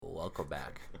welcome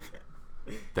back.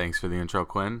 Thanks for the intro,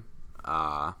 Quinn.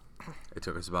 It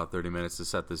took us about 30 minutes to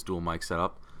set this dual mic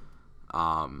setup.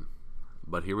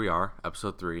 But here we are,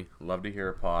 episode 3. Love to hear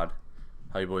a pod.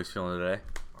 How you boys feeling today?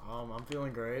 I'm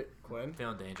feeling great. Quinn?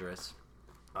 Feeling dangerous.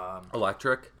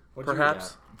 Electric, What'd you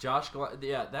perhaps?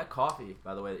 That coffee,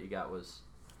 by the way, that you got was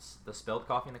the spilled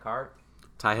coffee in the cart.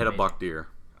 Ty hit a Amazing. buck deer.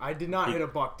 I did not hit a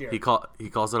buck deer. He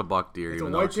calls it a buck deer, It's a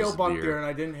even though it's white-tailed just buck deer. deer, and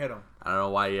I didn't hit him. I don't know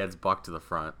why he adds buck to the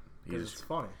front. Because it's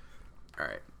funny. All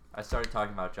right. I started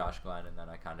talking about Josh Glenn, and then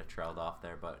I kind of trailed off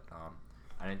there, but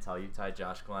I didn't tell you, Ty.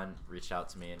 Josh Glenn reached out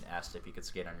to me and asked if he could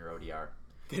skate on your ODR.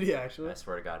 Did he actually? I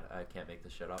swear to God, I can't make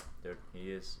this shit up, dude.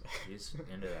 He's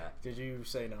into that. Did you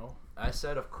say no? I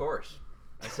said, of course.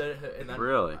 I said, and then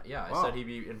Really? Yeah, I Wow. said he'd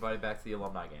be invited back to the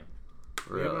alumni game.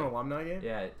 We have an Really? alumni game?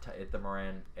 Yeah, at the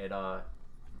Moran,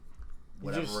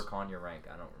 whatever just- we're calling your rank.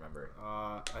 I don't remember.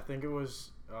 I think it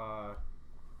was, I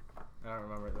don't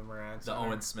remember, the Moran The Center.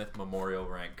 Owen Smith Memorial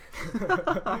rank.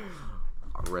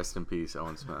 Rest in peace,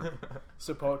 Owen Smith.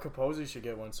 Capozzi should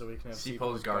get one so we can have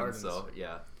Seapo's Gardens, though,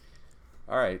 yeah.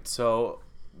 All right, so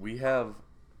we have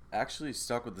actually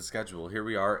stuck with the schedule. Here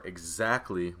we are,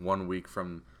 exactly 1 week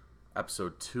from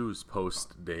episode 2's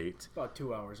post date. About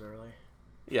 2 hours early.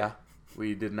 Yeah,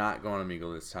 we did not go on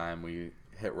Amigo this time. We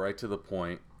hit right to the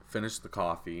point, finished the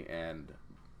coffee, and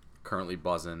currently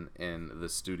buzzing in the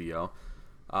studio.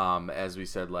 As we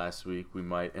said last week, we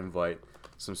might invite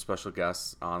some special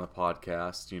guests on the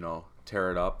podcast,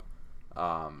 tear it up,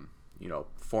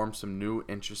 form some new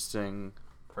interesting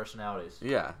Personalities.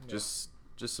 Yeah, just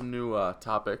some new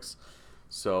topics.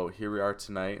 So here we are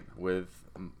tonight with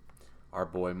our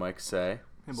boy Mike Say.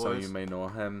 Hey, Some of boys. you may know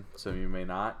him, some of you may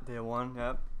not. Day one,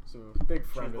 yep. So, big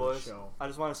friend Cheers, of the boys. show. I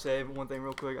just want to say one thing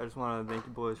real quick. I just want to thank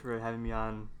you boys for having me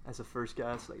on as a first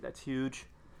guest. Like, that's huge.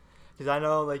 Because I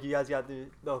know, like, you guys got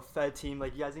the Fed team.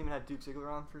 Like, you guys even had Duke Ziegler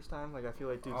on first time. Like, I feel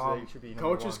like Duke Ziegler should be number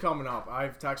Coach one. is coming up.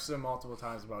 I've texted him multiple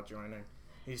times about joining.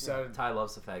 He said... Ty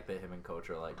loves the fact that him and Coach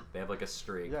are like, they have like a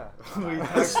streak. Yeah.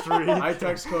 I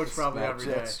text Coach probably every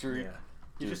day. Streak. Yeah.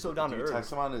 He's just so down to Do you earth.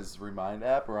 text him on his Remind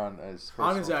app or on his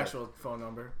On his personal actual phone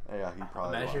number. text? Yeah, he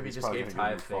probably Imagine will. if he He's just probably gave gonna Ty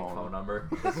a give fake you phone number.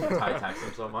 Because Ty texts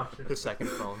him so much. His second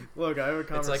phone. Look, I have a It's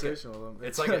like conversation with him.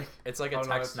 It's like a Oh, no,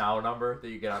 text now number that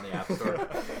you get on the App Store.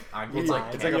 It's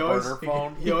like a always, burner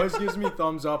phone. He always gives me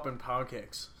thumbs up and pound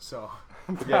kicks. So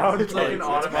Yeah, it's like an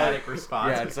automatic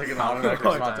response. Yeah, it's like an automatic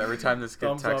response. Every time this kid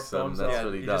Thumbs up, texts him, thumbs that's up.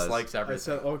 what he he does. just likes I everything.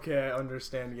 said, okay, I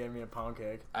understand. Give me a pound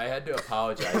cake. I had to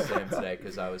apologize to him today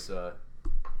because I was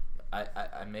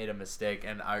I made a mistake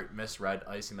and I misread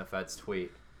Icing the Fed's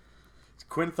tweet.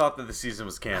 Quinn thought that the season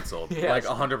was canceled, Yes. like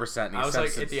 100%. And he I was sent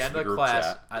like, it at the to end of group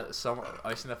class, chat.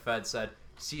 Icing the Fed said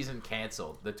season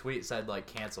canceled. The tweet said like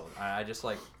canceled. I just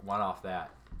like went off that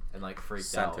and like freaked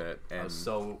Sent out. it, I and- was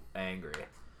so angry.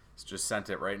 Just sent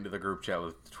it right into the group chat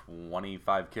with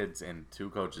 25 kids and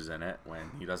 2 coaches in it when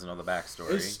he doesn't know the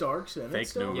backstory. Is Starks in Fake it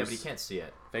still? news. Yeah, but he can't see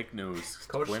it. Fake news.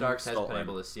 Coach Quinn Starks hasn't been Stoltman.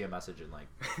 able to see a message in like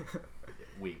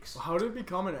weeks. How did it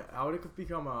become a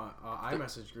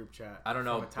iMessage group chat? I don't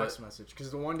know, From a text but- message. Because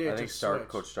the one day I it think just switched.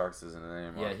 Coach Starks isn't in it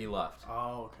anymore. Yeah, he left.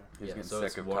 Oh, okay. He's Yeah, getting so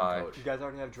it's sick of one Ty. coach. You guys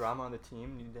already have drama on the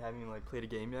team. You haven't even, like, played a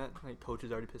game yet. Like, coach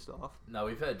is already pissed off. No,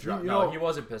 we've had You no, know, he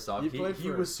wasn't pissed off. you He played he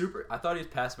for- was super. I thought he was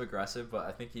passive aggressive, but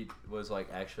I think he was like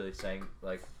actually saying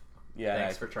like Yeah,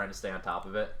 thanks for trying to stay on top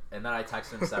of it. And then I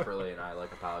texted him separately and I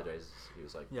like apologized. He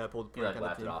was like Yeah, I pulled the he prank like on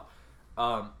laughed the it team.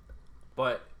 off.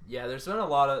 But yeah, there's been a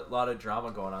lot of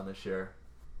drama going on this year.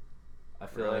 I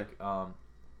feel Really? like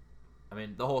I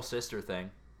mean the whole sister thing.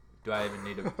 Do I even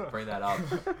need to bring that up?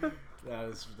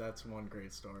 That's one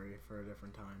great story for a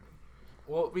different time.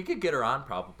 Well, we could get her on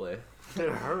probably.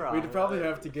 We'd probably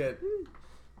have to get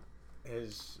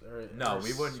his. No,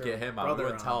 we wouldn't get him on. We brother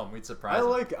wouldn't on. tell him. We'd surprise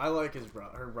him. I like his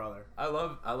her brother. I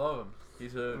love him.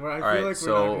 He's a. I feel All right, like we're not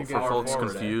so gonna for get folks forward,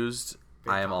 confused,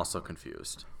 Big I am time. also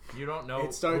confused. You don't know.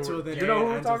 It starts who with an you A know who and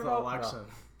we're ends talking with about? Alexa.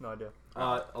 No idea.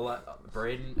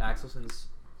 Braden Axelson's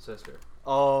sister.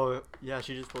 Oh, yeah,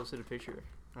 she just posted a picture.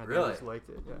 I Really? just liked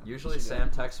it, yeah. Usually She Sam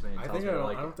did. texts me and I tells think me I to don't.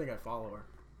 like I it. don't think I follow her.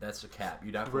 That's a cap.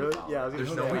 You definitely Really? follow Yeah, I her. was There's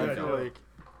gonna no say, way I you feel don't. like,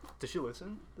 does she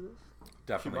listen to this?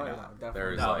 Definitely might. not. Definitely.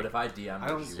 There is No, like but if I DM I her,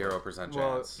 don't- she 0%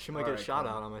 Well, chance. she might get Alright, a shout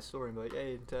cool. out on my story and be like,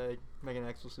 hey, tag Megan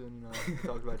Axelson,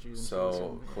 talked about you. And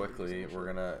So quickly, we're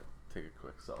gonna take a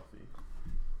quick selfie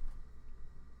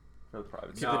for the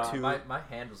private. Keep No, the two- my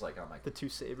hand was like on my. The 2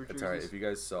 Saber jerseys. It's alright. If you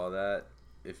guys saw that,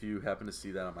 if you happen to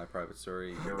see that on my private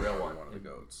story, You're a you're real one. one of the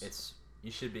goats. It's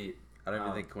you should be. I don't even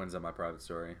um, think Quinn's on my private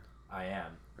story. I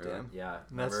am. Really? Damn. Yeah.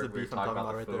 And that's remember the we were beef I'm talking talking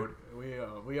about the about right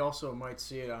food. We also might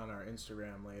see it on our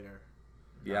Instagram later.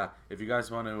 Yeah. If you guys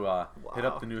want to hit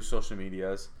up Wow. the new social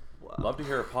medias, Wow. Love to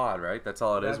hear a pod, right? That's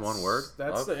all it is. One word.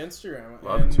 That's love, the Instagram.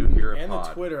 love to hear a and pod.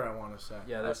 the Twitter, I want to say.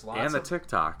 Yeah, there's lots and the of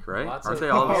TikTok, right? lots Aren't of- they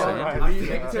all the Oh, same? right. Did you I-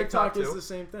 make a TikTok TikTok is too? the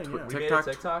same thing. Tw- Yeah. We made a TikTok?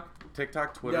 TikTok?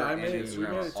 TikTok, Twitter, Yeah, I and made it- we made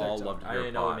Instagram a all TikTok. love to I hear a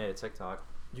didn't know we pod. made a TikTok.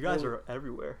 You guys Well, are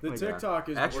everywhere. The Like, TikTok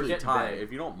is Actually, getting Ty, big.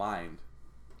 if you don't mind,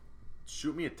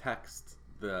 shoot me a text,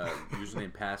 the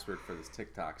username password for this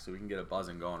TikTok, so we can get a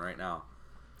buzzing going right now.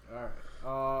 All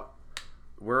right.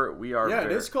 We are. Yeah, it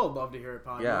very- is called Love to Hear It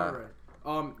Pod. Yeah. You're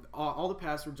right. All the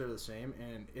passwords are the same,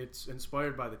 and it's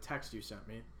inspired by the text you sent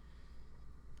me.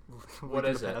 What the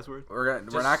is it? password? We're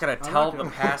Just- not gonna I'm tell not the gonna-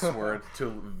 password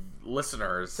to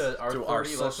listeners To our 30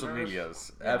 social listeners?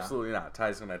 medias. Yeah. Absolutely not.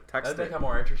 Ty's gonna text That'd make it. it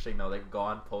more interesting though. They can go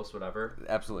on, post whatever,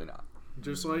 Absolutely not.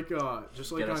 Just like get on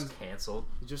us canceled.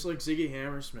 just like Ziggy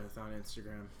Hammersmith on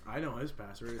Instagram. I know his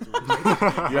password. It's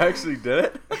weird. You actually did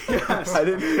it? Yes. I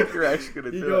didn't think you were actually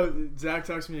gonna He do goes. it. Zach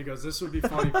texts me. He goes, "This would be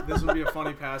funny. This would be a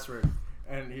funny password."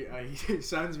 And he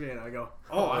sends me, and I go,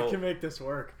 "Oh, I can make this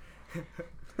work."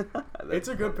 It's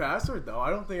a good password though. I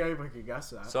don't think anybody could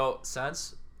guess that. So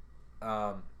since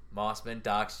Mossman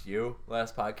doxed you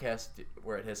last podcast,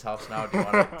 we're at his house now. Do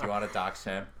you want to dox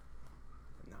him?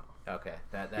 No. Okay, He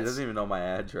that's doesn't even know my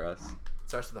address.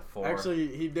 starts with a 4.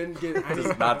 Actually, he didn't get any.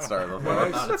 Does not start with When a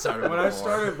I, four. No, it started with when a I 4.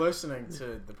 started listening to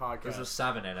the There's a podcast,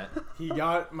 7 in it. he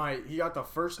got the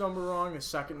first number wrong, the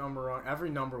second number wrong. Every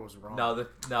number was wrong. No, the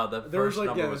There first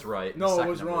number was right. No, the it second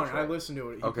was number wrong. Was I right. listened to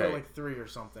it. He Okay. put like 3 or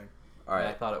something. All Yeah, I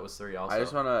right. thought it was 3 also. I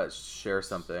just want to share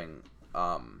something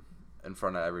in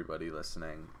front of everybody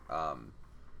listening.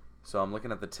 So I'm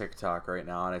looking at the TikTok right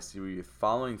now, and I see we're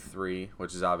following 3,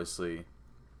 which is obviously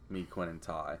me, Quinn, and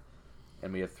Ty.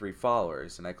 And we have 3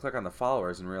 followers. And I click on the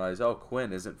followers and realize, oh,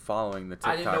 Quinn isn't following the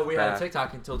TikTok I didn't know we back. had a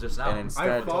TikTok until just now. And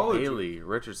instead, followed you. Haley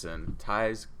Richardson,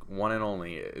 Ty's one and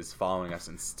only, is following us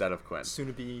instead of Quinn. Soon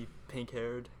to be pink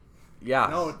haired. Yeah.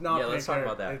 No, it's not Yeah, pink. let's talk hair.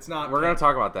 about that. It's not. We're going pink. to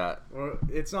talk about that.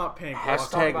 It's not pink. talk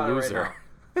Hashtag about it right loser.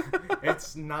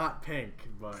 It's not pink,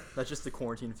 but That's just the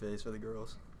quarantine phase for the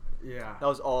girls. yeah. That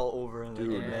was all over in, like,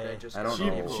 Dude, in May. I don't She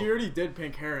know. already did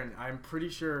pink hair, and I'm pretty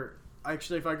sure.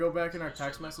 Actually, if I go back in our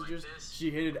text messages,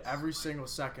 she hated every single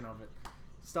second of it.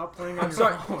 Stop playing on I'm your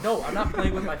sorry. phone. No, I'm not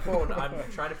playing with my phone. I'm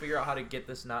trying to figure out how to get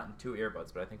this not in 2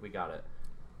 earbuds, but I think we got it.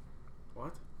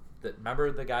 What?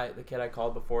 Remember the kid I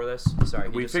called before this? Sorry,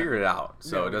 he We just figured sent it out,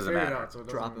 so Yeah, it we doesn't figured it matter. out, so it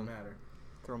doesn't Drop even him. matter.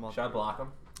 Throw them off. Should I block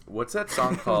him? What's that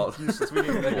song called? Useless. We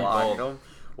didn't That'd be Block bold. him.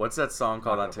 What's that song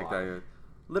called Not on gonna block TikTok?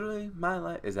 Literally My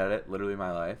Life. Is that it? Literally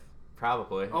My Life?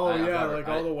 Probably. Oh I've yeah, never- like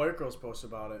all the white girls post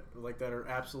about it, like that are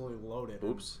absolutely loaded.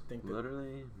 and Oops. Think that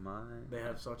Literally My... they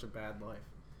have such a bad life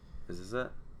Is this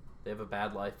it? They have a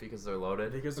bad life because they're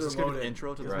loaded. because Is they're this good loaded.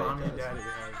 intro to Because the mommy and podcast? daddy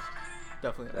has.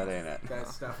 Definitely. That ain't it.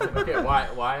 That's definitely Okay,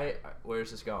 why?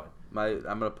 Where's this going? I'm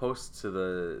gonna post to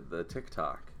the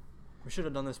TikTok. We should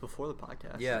have done this before the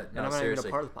podcast. Yeah, and no, I'm not seriously. even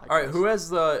a part of the podcast. All right, who has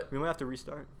the? We might have to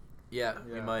restart. Yeah,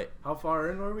 we Yeah. might. How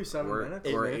far in were we? 7 We're, minutes.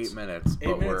 8 we're minutes. 8 minutes. 8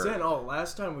 but minutes we're, in. Oh,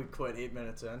 last time we quit 8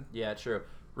 minutes in. Yeah, true.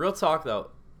 Real talk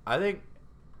though, I think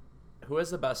who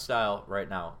has the best style right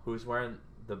now? Who's wearing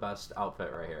the best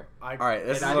outfit right here? All Alright,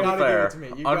 this is you gotta unfair. give it to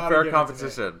me. You gotta Unfair give it to me.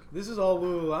 competition. This is all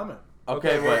Lululemon.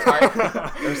 Okay, but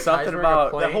well, there's Ty's something wearing a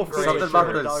about plain whole gray something about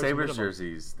shirt. the $100 Sabres minimum.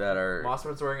 jerseys that are.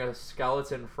 Mossman's wearing a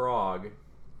skeleton frog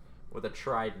with a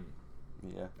trident.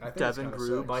 Yeah. I think Devin it's kinda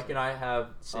Group. sick. Mike and I have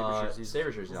Sabres jerseys.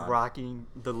 Sabres jerseys on. Rocking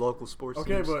the local sports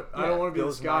Okay, teams. but I Yeah, don't want to be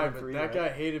Bills this guy, 9-3, but that right? guy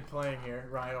hated playing here,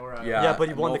 Ryan O'Reilly. Yeah. yeah, but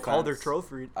he won no the Calder offense.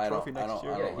 trophy I next don't-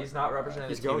 year. I Yeah, don't he's like not that. representing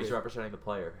He's the team. He's goated. representing the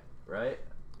player, right?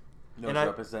 No, And it's I-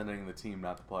 representing the team,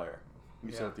 not the player.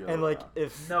 You Yeah. said it the other And way like around.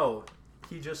 if No,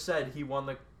 he just said he won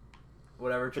the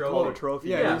whatever the trophy. Calder trophy,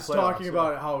 Yeah, Yeah. he's playoffs, talking yeah.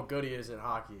 about how good he is at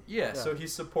hockey. Yeah, so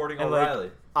he's supporting And, like,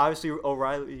 O'Reilly. obviously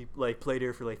O'Reilly like played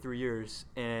here for like 3 years,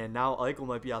 and now Eichel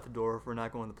might be out the door if we're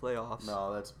not going to the playoffs.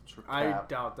 No, that's I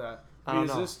doubt that. I don't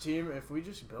Because know. this team, if we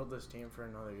just build this team for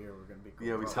another year, we're gonna be cool.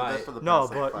 Yeah, we bro. said that for the No,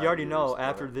 past, like, but 5 you already years, know but-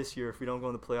 after this year, if we don't go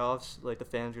in the playoffs, like the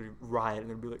fans are gonna riot and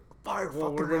they're gonna be like, "Fire, Well,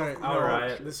 fucking we're gonna. Ralph." No, All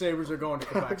right. The Sabres are going to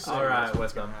Quebec City. All right, That's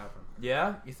what's with gonna them. happen.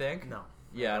 Yeah, you think? No.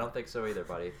 Yeah, I don't think so either,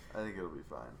 buddy. I think it'll be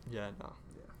fine. Yeah, no.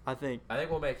 Yeah. I think I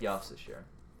think we'll make Yelps this year.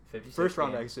 56 first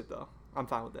round games. exit though. I'm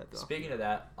fine with that though. Speaking of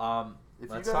that, If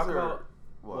let's you guys talk are, about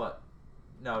what?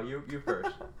 No, you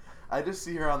first. I just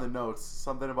see here on the notes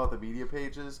something about the media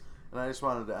pages, and I just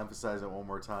wanted to emphasize it one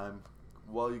more time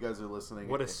while you guys are listening.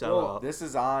 What a Well, sellout. This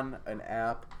is on an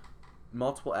app,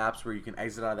 multiple apps where you can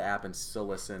exit out of the app and still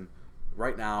listen.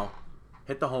 Right now,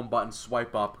 hit the home button,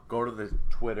 swipe up, go to the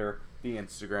Twitter, the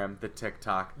Instagram, the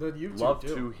TikTok. The YouTube Love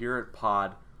too. to hear it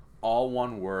pod, all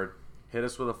one word. Hit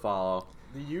us with a follow.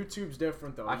 The YouTube's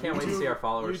different though. I can't wait to see our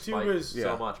followers YouTube spike is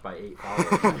so much by 8 followers.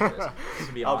 This is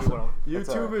gonna be I'll be awesome. one of them.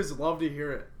 YouTube is love to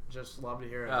hear it. Just love to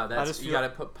hear it. That's, just you feel- gotta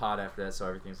put pod after that so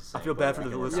everything's the same. I feel bad for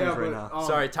the listeners Yeah, right but, now.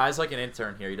 Sorry, Ty's like an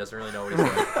intern here. He doesn't really know what he's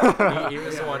doing. he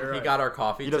was the Yeah, one. you're He right. got our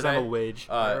coffee. He doesn't today. have a wage.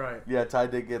 Right. Yeah, Ty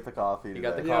did get the coffee. You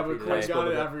got today. the Yeah, coffee but today. Clay got it Split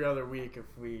it. every other week if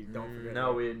we don't forget.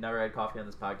 No, it. we never had coffee on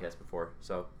this podcast before.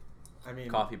 So, I mean,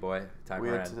 coffee boy, Ty We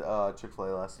Moran. had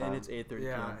Chick-fil-A last time. And it's 8:30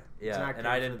 Yeah. p.m. Yeah, Zach and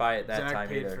paid I didn't for- buy it that Zach time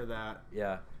paid either. for that.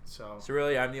 Yeah. So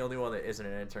Really, I'm the only one that isn't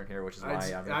an intern here, which is why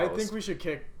I'm the I host. think we should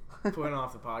kick Quinn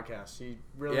off the podcast. He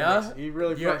really, Yeah? he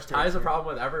really Yeah, frustrates Ty's a me.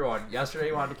 problem with everyone. Yesterday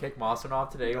he wanted to kick Mossman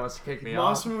off. Today he wants to kick me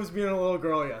off. Mossman was being a little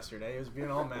girl yesterday. He was being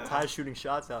all mad. Ty's shooting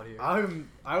shots out here.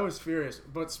 I was furious.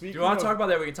 But Do speaking you want of, to talk about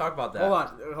that? We can talk about that.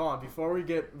 Hold on. Before we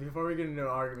get into an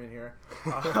argument here,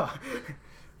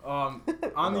 on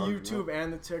the argument. YouTube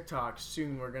and the TikTok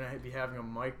soon we're gonna be having a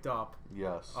mic'd up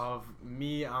Yes. of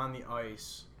me on the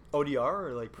ice. ODR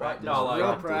or like practice? No, like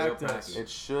Real practice. It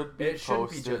should be It shouldn't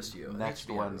be posted just you. It needs next to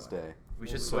be everyone. Wednesday. We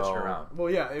should So- switch it around. Well,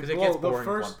 yeah, 'Cause it gets boring with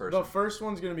one the person. first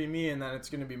one's gonna be me, and then it's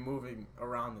gonna be moving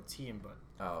around the team. But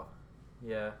Oh,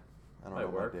 yeah. I don't Might know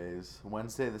work. my days.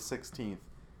 Wednesday the 16th.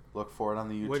 Look for it on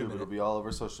the Wait a YouTube. minute. It'll be all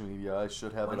over social media. I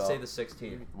should have Wednesday it the up.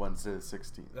 16th. Wednesday the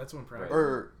 16th. that's when practice.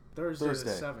 Or Thursday Thursday.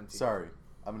 the 17th. Sorry,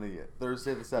 I'm an idiot.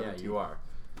 Thursday the Yeah, 17th. you are.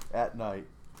 At night,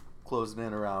 closing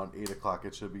in around 8 o'clock.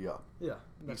 It should be up. Yeah,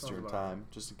 that sounds Eastern about time,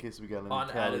 just in case we got any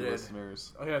Cali Unedited.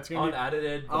 listeners. right. Oh yeah, it's gonna be.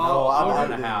 Unedited. Oh, No, I'm okay. hour and a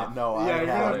editing half. it. No, Yeah, I'm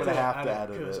you're gonna have to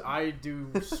edit because it. I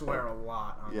do swear a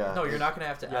lot. On Yeah. that. No, you're not gonna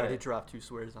have to Yeah, he edit. dropped 2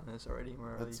 swears on this already. We're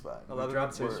already That's fine. You 11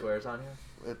 dropped 2 minutes in. swears on here.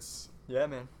 It's Yeah,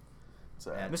 man.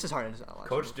 And Mrs. Harden is not watching.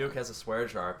 Coach Duke has a swear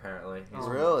jar apparently. He's,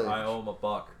 Really? I owe him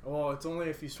 $1. Well, it's only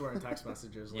if you swear in text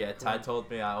messages. Yeah, like, Ty told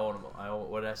me I owe him.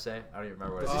 What did I say? I don't even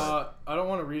remember what I said. I don't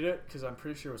want to read it because I'm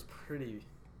pretty sure it was pretty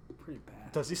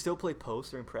bad. Does he still play post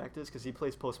during practice? Because he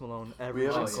plays Post Malone every We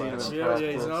haven't Oh, seen yeah. him in Yeah,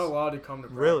 practice. he's not allowed to come to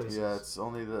practice. Really? Yeah, it's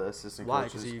only the assistant Why?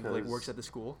 coaches. Because he like works at the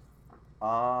school.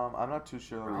 I'm not too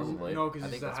sure the reason. Probably. No, I because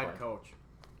he's think the that's head why. coach.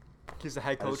 He's the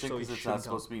head I coach, just think so he 'cause it's shouldn't not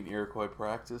supposed to be an Iroquois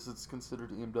practice. It's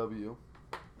considered EMW.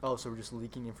 Oh, so we're just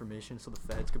leaking information so the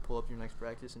feds could pull up your next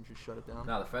practice and just shut it down.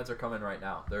 No, the feds are coming right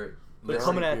now. They're They're They're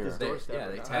coming right at here. this They- doorstep. yeah,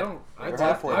 they right tap- now. I don't. They're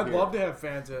halfway I'd here. love to have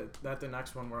fans at the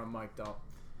next one where I'm mic'd up.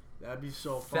 That'd be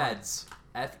so fun. feds.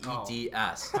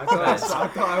 FEDS. I thought, Feds. I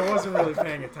thought I wasn't really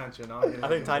paying attention. I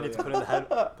think Ty needs to put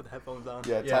the headphones on.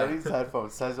 Yeah, Yeah. Ty needs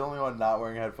headphones. Ty's the only one not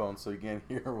wearing headphones, so you can't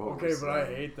hear what Okay, we're but I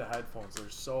saying. hate the headphones. They're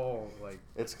so like.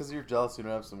 It's because you're jealous you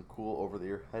don't have some cool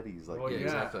over-the-ear headies like Well, Yeah, you.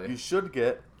 yeah. exactly. You should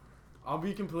get I'll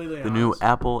be completely the honest. new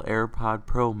Apple AirPod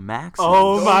Pro Max.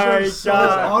 Oh Those my are so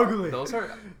God. ugly. Those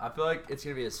are. I feel like it's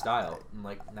gonna be a style in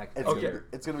like next It's, year.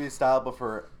 it's gonna be a style, but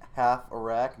for half a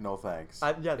rack, no thanks. Yeah,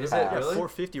 Is there's it yeah, really?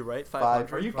 450, right? Five,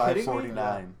 500. Are you kidding me?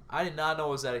 $549. I did not know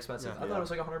it was that expensive. Yeah. I thought it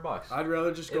was like $100. I'd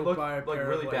rather just It go looked buy a like pair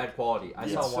really of, bad quality. I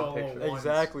Yeah. saw one Solo picture. ones.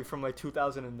 Exactly, from like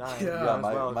 2009. Yeah, Yeah, as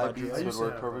my, well, my my Beats I would used to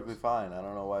work have perfectly those. fine. I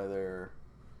don't know why they're...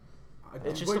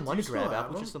 It's just Wait, a do money you still grab, have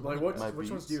Apple. them? Just a Like money what? My Which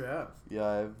ones Beats. do you have? Yeah,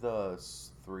 I have the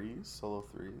Solo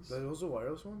 3s. Those are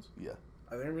wireless ones. Yeah,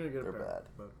 I think I'm gonna get a They're pair, bad.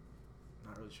 but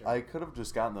not really sure. I could have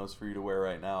just gotten those for you to wear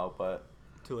right now, but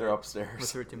Too they're late. We're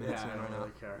upstairs. 13 yeah, minutes I in don't right now.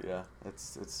 really care. Yeah,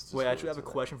 it's just Wait, I weird actually have a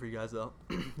today. question for you guys though.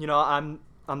 You know, I'm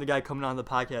the guy coming on the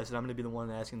podcast, and I'm gonna be the one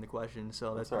asking the question.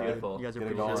 So that's That's all pretty right. good. Beautiful. You guys are Get it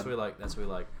pretty going. That's good. what we like. That's what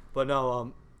we like. But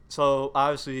no, so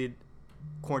obviously,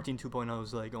 quarantine 2.0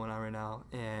 is like going on right now,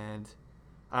 and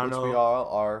I don't Which know. we all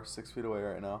are 6 feet away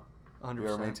right now. 100%. We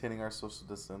are maintaining our social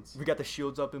distance. We got the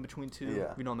shields up in between two.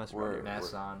 Yeah, We don't mess we're- around here.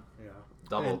 Masks on. Yeah.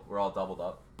 Double. We're all doubled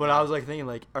up. But I was like thinking,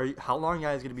 like, how long are you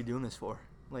guys gonna be doing this for?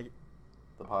 Like,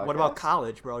 The podcast. what about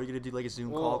college, bro? Are you gonna do like a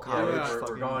Zoom Well, call? yeah, College? we're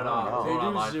fucking- going on. on. They We're do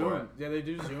online for Zoom. it. Yeah, they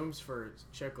do Zooms for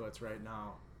chicklets right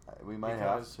now We might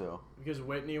because- have to. because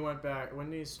Whitney went back.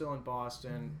 Whitney's still in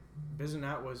Boston.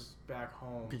 Bizanet was back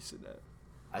home. Piece of that.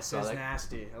 I saw Biz that.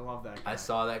 nasty. I love that guy. I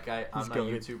saw that guy on He's my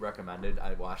goated. YouTube recommended.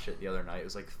 I watched it the other night. It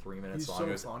was like 3 minutes He's long. so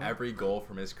It was funny. every goal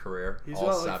from his career. He's all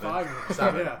got like 7. 5 minutes.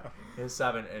 7. Yeah. It was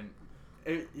 7, and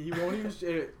He won't even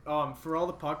for all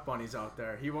the puck bunnies out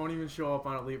there. He won't even show up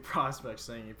on Elite Prospects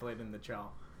saying he played in the Chow.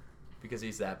 because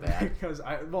he's that bad. Because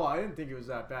I didn't think it was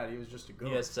that bad. He was just a goon.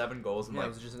 He has 7 goals in Yeah, it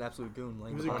like was just an absolute goon. Like,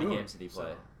 He was how a many goon. games did he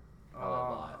play? So, a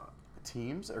lot.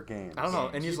 Teams or games? I don't know.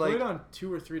 Games. And he he's played like, on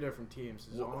 2 or 3 different teams.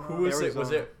 Who was it?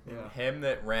 Was Arizona. it Yeah. him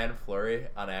that ran Fleury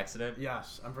on accident?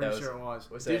 Yes, I'm pretty That was- sure it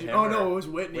was. was Did that you? him Oh or- no, it was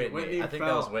Whitney. Whitney. I think that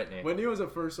fell. was Whitney. Whitney was a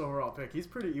first overall pick. He was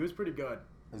pretty good.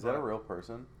 Is that a real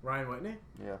person? Ryan Whitney?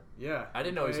 Yeah. Yeah. I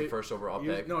didn't know he was a Played- first overall he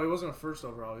was- pick. No, he wasn't a first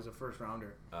overall. He was a first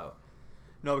rounder. Oh.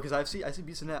 No, because I see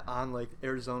BCNet on like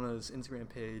Arizona's Instagram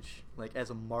page, like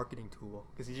as a marketing tool,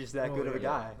 because he's just that good of a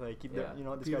guy. Like, you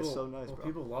know, this guy's so nice, bro.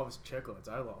 People love his chiclets.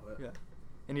 I love it. Yeah,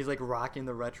 and he's like rocking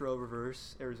the retro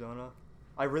reverse Arizona.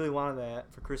 I really wanted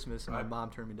that for Christmas, and my mom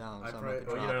turned me down. So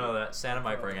you don't know that. Santa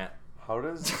might bring it. How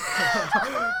does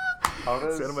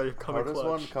Santa might come in clutch.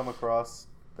 one come across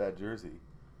that jersey?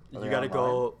 You gotta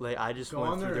go. Like, I just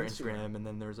went through their Instagram, and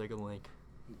then there's like a link.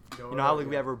 You know how like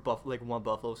we have our one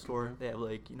Buffalo store? They have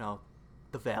like, you know,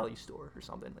 the Valley store or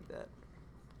something like that.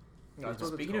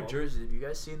 Speaking of jerseys, have you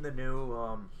guys seen the new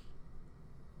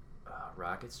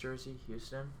Rockets jersey,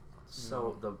 Houston?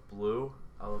 So the blue,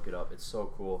 I'll look it up. It's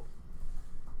so cool.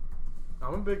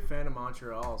 I'm a big fan of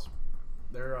Montreal's.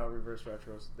 They're reverse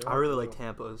retros. I really like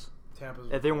Tampa's.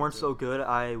 If they weren't so good,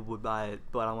 I would buy it,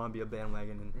 but I want to be a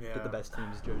bandwagon and get the best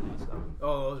team's jersey. So.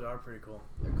 Oh, those are pretty cool.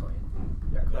 They're clean.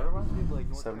 That reminds me of like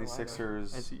North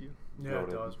 76ers. NCU. Yeah,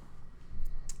 it does.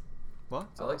 What?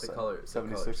 I like the colors.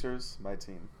 76ers, my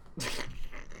team. Yeah,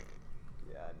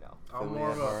 no. I'm Philly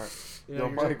more of a. Yo,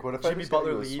 Mike, what if I Jimmy just got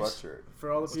Butler you a leaves? sweatshirt?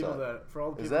 For all the people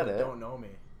that don't know me.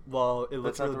 Well, it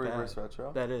looks That's not really the bad. reverse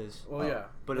retro? That is. Well, yeah.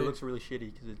 But it looks really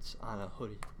shitty because it's on a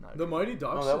hoodie. Not The Mighty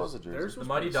Ducks. No, that was a jersey. The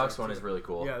Mighty Ducks one is really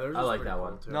cool. Yeah, I like that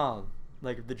one. Too. No,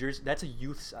 like the jersey. That's a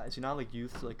youth size. You know, like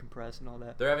youth like compressed and all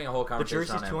that. They're having a whole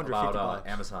conversation jersey's on $250 about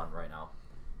Amazon right now.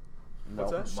 No,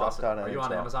 What's that? Shop.NHL. Are you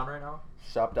on Amazon right now?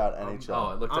 Shop.NHL.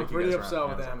 Oh, it looked like I'm you pretty guys were upset on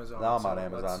with Amazon. Amazon. Now I'm so on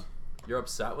Amazon. You're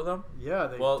upset with them? Yeah,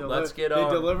 they Well, let's get they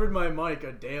delivered my mic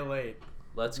a day late.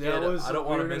 Let's That get. was- I don't we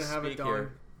want were to gonna have it misspeak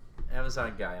here.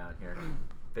 Amazon guy on here.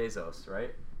 Bezos,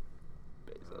 right?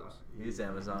 Bezos. He's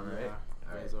Amazon, right? Yeah,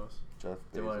 All right. Bezos. Jeff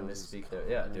Don't want to Bezos misspeak there.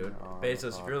 Yeah, dude. on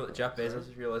Bezos, if you're offer. Jeff Bezos,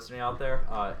 if you're listening out there,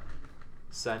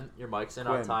 send your mics in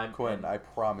on time. Quinn, and I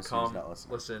promise you he's come not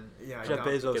listening. listen. Yeah, Jeff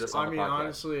Bezos. Get us on I the mean, podcast.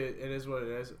 honestly, it is what it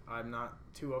is. I'm not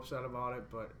too upset about it,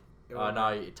 but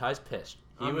No, Ty's pissed.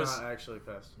 I'm not actually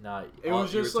pissed. Nah, It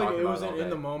was just like it was an in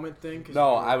the moment thing. Cause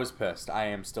No, I was pissed. I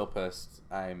am still pissed.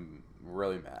 I'm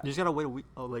really mad. You just gotta wait a week,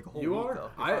 like a whole You week. are.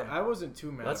 Though. You're fine. I wasn't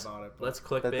too mad Let's about it. But let's That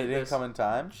they clickbait didn't this. come in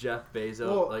time? Jeff Bezos,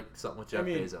 Well, like something with Jeff I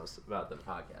mean- Bezos about the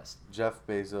podcast. Jeff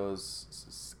Bezos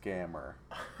scammer.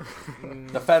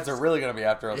 Mm, The feds are really going to be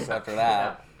after us after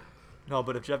that. No,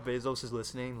 but if Jeff Bezos is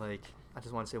listening, like, I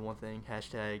just want to say one thing.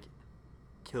 Hashtag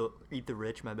eat the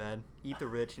rich, my bad. Eat the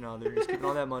rich, you know, they're just keeping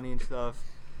all that money and stuff.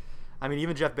 I mean,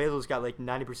 even Jeff Bezos got like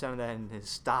 90% of that in his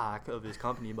stock of his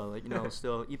company, but like, you know,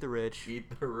 still eat the rich.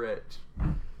 Eat the rich.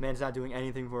 Man's not doing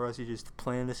anything for us. He's just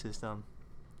playing the system.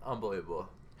 Unbelievable.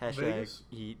 Hashtag Vegas?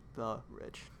 eat the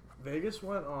rich. Vegas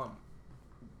went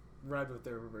red with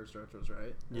their reverse retros,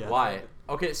 right? Yeah. Why?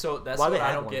 Okay, so that's Why what they I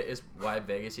had don't one. get is why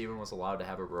Vegas even was allowed to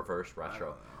have a reverse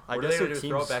retro. I What are guess they their gonna do?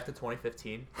 Throw teams- it back to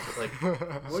 2015? Like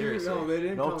Well, seriously? no, they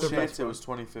didn't. No come chance back it was by-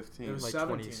 2015. It was like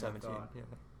 17, I 2017. thought. Yeah.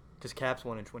 Because Caps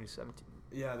won in 2017.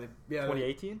 Yeah, they. Yeah,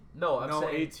 2018? No, I'm no,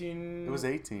 saying 18. It was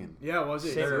 18. Yeah, was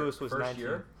it? St. their Louis was first 19.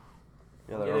 year.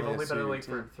 Yeah, Yeah, they're they've only only a been in the seeded league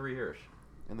for team. 3 years.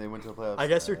 And they went to the playoffs. I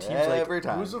guess their team's like- every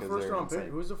time. Who's the 'cause first they're round pick?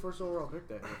 insane. Who's the first overall pick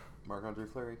that year? Marc-Andre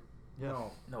Fleury.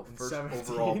 No, No, in first 17?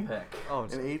 overall pick. Oh,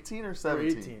 In 18 or Or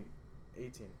 17? 18.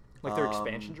 18. like their Um,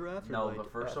 expansion draft? Or No, like, the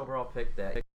first overall pick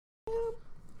that.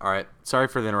 All right. Sorry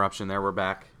for the interruption there. We're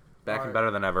back. Back All and right. better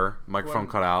than ever. Microphone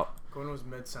Gwen- cut out. Gwen was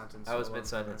mid sentence. I was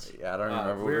mid-sentence. Yeah, I don't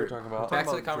remember what we were talking about. Back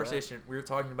to the about conversation. We were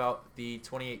talking about the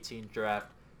 2018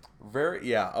 draft.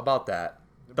 About that.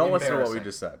 Don't listen to what we Embarrassing.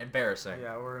 just said. Embarrassing.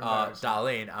 Yeah, we're embarrassed.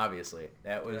 Darlene, obviously.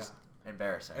 That was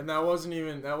embarrassing. And that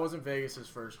wasn't Vegas's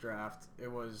first draft.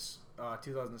 It was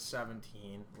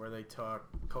 2017 where they took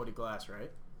Cody Glass,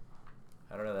 right?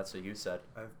 I don't know. That's what you said.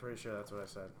 I'm pretty sure that's what I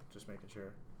said. Just making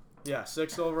sure. Yeah,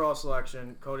 6th overall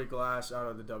selection, Cody Glass out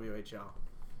of the WHL,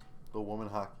 The Women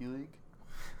Hockey League?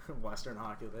 Western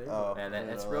Hockey League. Oh. And I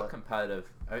it's know real that. competitive.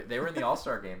 I mean, they were in the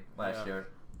All-Star game last Yeah. year.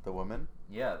 The women?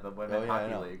 Yeah, the Women Oh, yeah, I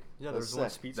Hockey know. League. Yeah, That's there's one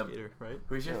sick. speed The- skater, right?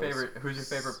 Who's your Yeah, it was- favorite? Who's your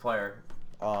favorite player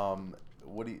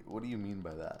What do you mean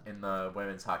by that? in the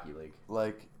Women's Hockey League?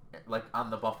 Like, Like on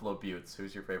the Buffalo Buttes,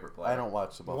 who's your favorite player? I don't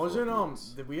watch the Buffalo Wasn't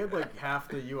Bruins. we had like half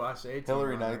the USA team.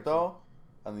 Hillary on Knight there, though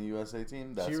on the USA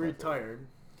team. That's She my favorite. retired.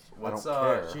 What's I don't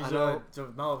care. She's I a know-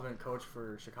 development coach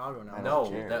for Chicago now. I don't No,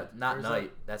 care. that not Where's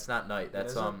Knight. That's not Knight.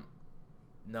 That's isn't?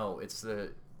 No, it's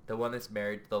the one that's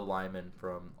married to the lineman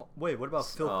from. Wait, what about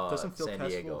Phil? Doesn't Phil San Kessel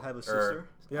Diego. have a Or- sister?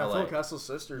 Yeah, LA. Phil Kessel's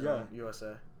sister's Yeah. in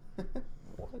USA.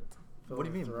 What? What do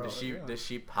you mean? Thoreau. Does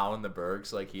she pound the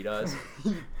Bergs like he does?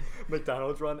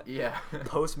 McDonald's run? Yeah.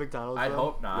 Post McDonald's I run?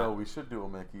 hope not. Yo, we should do a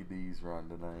Mickey D's run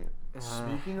tonight.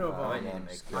 Speaking of, I might need to I'm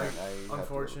make just that. kidding. I have to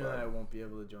unfortunately, go to I bed. won't be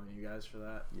able to join you guys for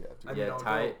that. Yeah, I dude. mean, Yeah, I'll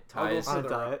Ty go is for On a the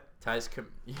diet?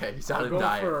 yeah, he's out I'll of go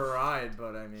diet. for a ride,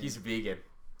 but I mean, He's vegan.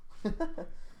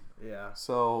 Yeah.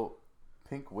 So,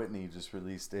 Pink Whitney just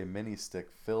released a mini stick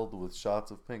filled with shots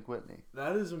of Pink Whitney.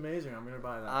 That is amazing. I'm gonna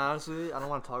buy that. Honestly, I don't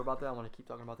want to talk about that. I want to keep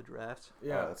talking about the draft.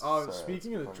 Yeah. that's- Oh, sorry,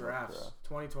 speaking of let's the talk about drafts, draft.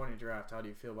 2020 draft. How do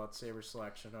you feel about Sabres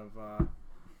selection of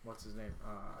what's his name?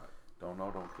 Don't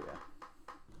know, don't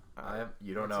care.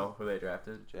 You don't know who they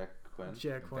drafted? Jack Quinn.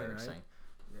 Jack Quinn, right? Embarrassing.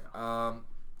 Yeah.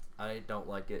 I don't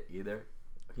like it either.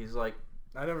 He's like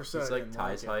I never said I he's like didn't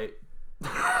Ty's like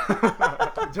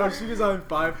height. Just because I'm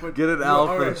 5 foot. Get it No, out all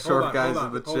for right, the short hold on, guys hold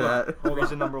in the on, hold on, chat. Hold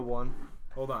Reason on. number one.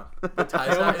 Hold on.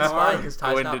 Ty's not. It's fine because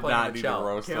Ty's Quinn not did playing not need to Michelle.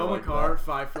 roast Kale like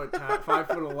McCarr, that.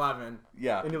 5'11".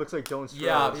 Yeah. And he looks like Dylan Strauss.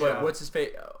 Yeah, but Yeah. what's his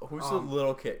face? Who's the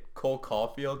little kid? Cole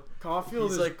Caulfield. Caulfield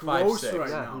He's is like gross 5'6". right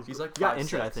Yeah, now. He's like he got 5'6".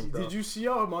 injured, I think. Did you see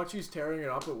how much he's tearing it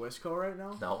up at Wisco right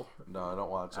now? No. No, I don't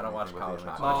watch. I don't watch anything with college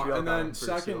the hockey. NHL. And then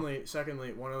Montreal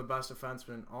secondly, one of the best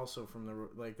defensemen, also from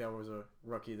that was a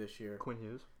rookie this year. Quinn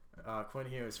Hughes. Quinn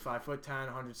Hughes, 5'10",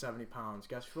 170 pounds.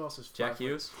 Guess who else is Jack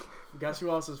Hughes. Guess who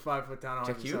else is 5'10",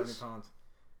 170 Hughes? pounds?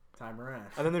 Ty Moran.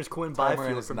 And then there's Quinn Ty Moran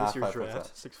Byfield is from not this year's 5'10".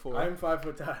 draft. 6'4". I'm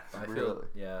 5'10". I feel Really?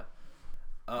 yeah.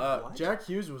 What? Jack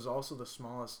Hughes was also the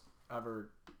smallest ever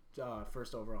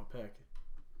first overall pick.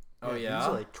 Oh He's yeah.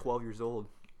 like 12 years old.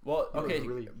 Well, He was okay.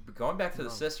 really Going back to the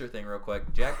young. sister thing real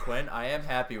quick. Jack Quinn. I am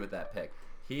happy with that pick.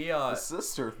 He The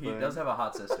sister he thing. does have a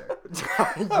hot sister.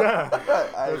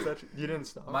 yeah. You didn't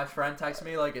stop. My friend texted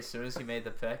me like as soon as he made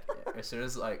the pick, as soon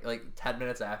as like 10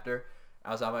 minutes after,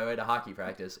 I was on my way to hockey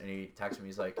practice, and he texted me.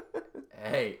 He's like,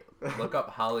 "Hey, look up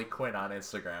Holly Quinn on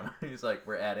Instagram." He's like,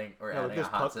 "We're adding like a this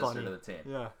hot puck sister bunny. to the team."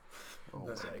 Yeah. Oh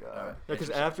That's my Like, god. alright, Because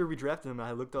interesting. after we drafted him,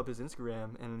 I looked up his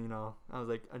Instagram, and I was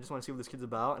like, I just want to see what this kid's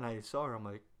about, and I saw her. I'm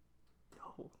like,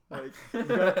 yo,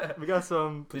 like we got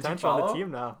some Did you potential on the follow?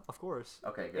 team now, of course.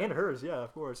 Okay, good. And hers, yeah,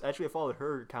 of course. Actually, I followed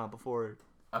her account before.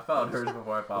 I followed hers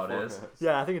before I followed Before his. that.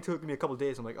 Yeah, I think it took me a couple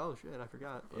days. I'm like, oh shit, I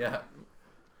forgot. But Yeah.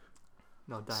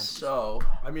 No, dime. So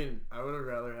I mean, I would have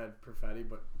rather had Perfetti,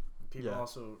 but people Yeah.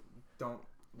 also don't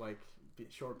like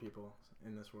short people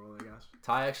in this world, I guess.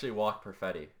 Ty actually walked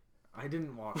Perfetti. I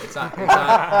didn't walk. It's on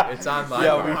live.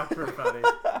 Yeah, I we- walked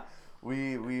Perfetti.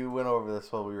 We went over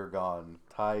this while we were gone.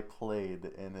 Ty played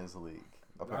in his league,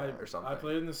 apparently. or something. I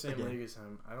played in the same Again. league as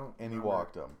him. I don't. And he remember.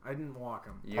 walked him. I didn't walk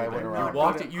him. You, Ty went you around.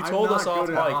 walked it. You I'm told not us off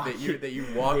good at mic hockey. that you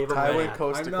walked. Gave him Ty a went man.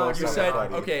 coast to I'm not coast You good on at said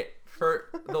Friday. okay for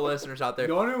the listeners out there.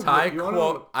 You wanna- Ty you wanna-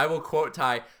 quote. I will quote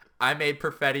Ty. I made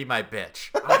Perfetti my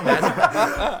bitch.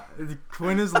 That's,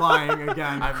 Quinn is lying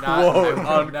again. I'm not. Quote,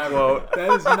 I would never. unquote. That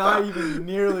is not even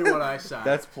nearly what I said.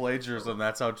 That's plagiarism.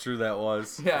 That's how true that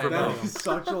was. Yeah, I that know. is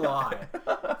such a lie.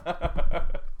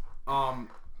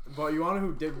 But you want to know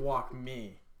who did walk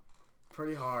me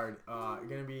pretty hard?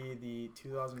 Gonna be the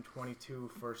 2022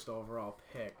 first overall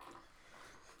pick.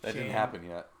 That didn't Shane- happen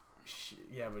yet.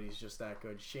 Yeah, but he's just that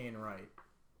good. Shane Wright.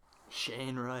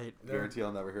 Shane Wright. Guarantee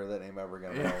I'll never hear that name ever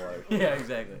again in my life. Yeah,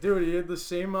 exactly. Dude, he had the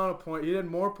same amount of points. He had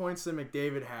more points than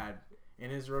McDavid had in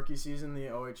his rookie season in the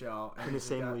OHL. And In the he's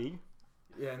same got- league.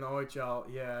 Yeah, in the OHL,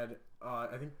 he had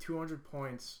I think 200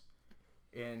 points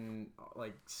in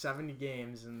like 70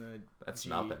 games in the. That's G.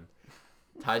 nothing.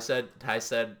 Ty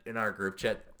said in our group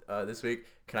chat this week,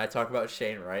 "Can I talk about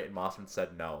Shane Wright?" And Mossman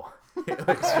said no.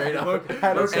 Like straight up. Look,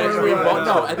 And look we where we are both,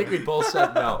 no, now. I think we both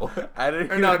said no. I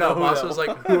didn't Or even no, know who Moss that was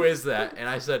like, "Who is that?" And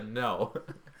I said no.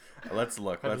 Let's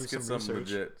look. Had to Let's do get some some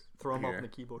research. legit. Throw him up here. on the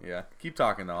keyboard. Yeah. Keep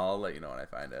talking though. I'll let you know when I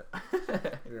find it.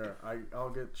 Yeah, I'll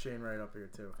get Shane Wright up here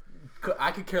too.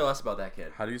 I could care less about that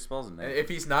kid. How do you spell his name? If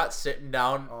he's not sitting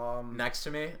down Next. next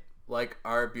to me, like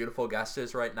our beautiful guest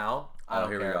is right now, I Oh, don't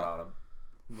here we care go. about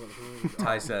him.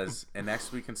 Ty says, in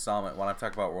next week installment, when I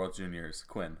talk about World Juniors,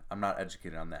 Quinn, I'm not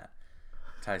educated on that.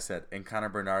 Ty said, and Connor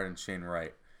Bernard and Shane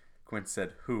Wright. Quinn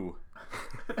said, who?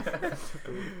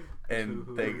 And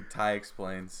Ty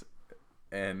explains,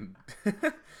 and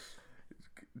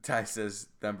Ty says,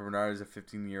 then Bernard is a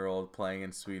 15-year-old playing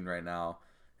in Sweden right now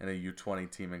in a U20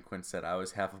 team, and Quinn said, I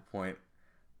was half a point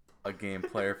a game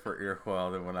player for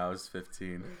Iroquois than when I was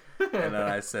 15. And then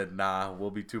I said, nah, we'll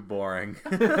be too boring.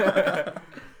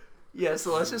 Yeah,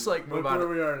 so let's just like move Look where on.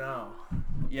 we are now.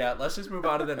 Yeah, let's just move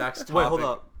on to the next topic. Wait, hold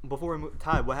up. Before we move,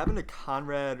 Ty, what happened to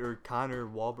Conrad or Connor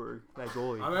Wahlberg, that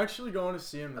goalie? I'm actually going to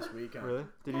see him this weekend. Really?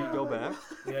 Did he go back?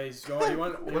 Yeah, he's going. He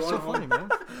went. He What's went so home. funny, man?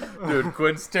 Dude,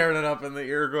 Quinn's tearing it up in the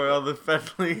Iroquois on the Fed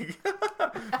League.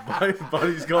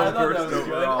 Buddy's going I thought that first was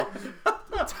good. overall.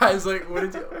 Ty's like,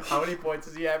 how many points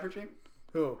is he averaging?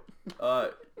 Who?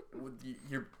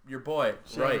 Your boy,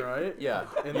 Shane right? Wright? Yeah.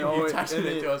 In you the O- texted in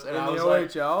it the- to us, and in I the was like,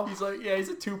 OHL? he's like, yeah, he's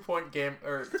a 2-point game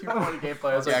or 2-point a game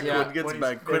player. I was Yeah, like, Quinn gets when he's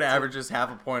back. Quinn 15. averages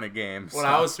half a point a game. When so.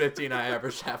 I was 15, I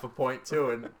averaged half a point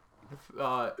too, and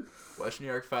West New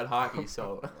York Fed hockey.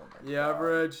 So He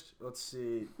averaged. Let's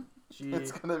see.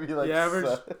 It's gonna be like He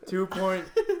averaged 2.1.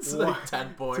 it's like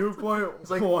 10 points.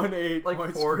 2.18 like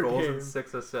points 4 per goals game. and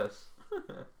 6 assists.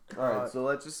 All right, so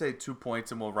let's just say 2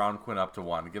 points, and we'll round Quinn up to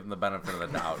 1. Give him the benefit of the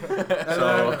doubt. And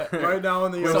So then right now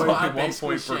in the So Quin's OHL, I'm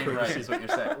basically 1 point per Shane Wright, game. is what you're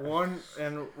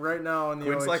saying. right now in the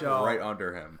Quinn's OHL, like right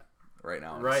under him, right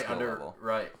now. in Right skill under, level.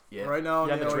 right, yeah. right now in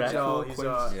Yeah, the the draft pool, OHL, he's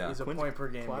Quinn's- Yeah. a Quinn's point per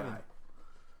game climbing. guy.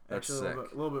 That's Actually, a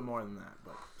sick. little bit more than that,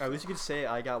 but At least you could say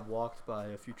I got walked by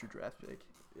a future draft pick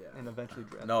yeah. and eventually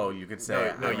drafted. No, you could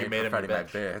say No, you made him Perfetti my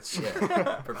bitch. bitch.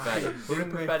 Yeah, Perfetti. Who did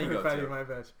Didn't make Perfetti go Perfetti to? my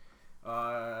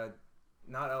bitch.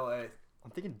 Not LA.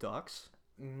 I'm thinking Ducks.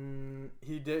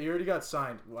 He did. He already got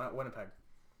signed. Winnipeg.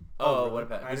 Oh, really?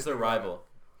 Winnipeg. I Who's didn't their think rival?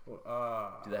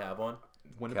 about Do they have one?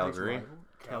 Winnipeg's Calgary? rival?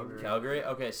 Calgary. Calgary?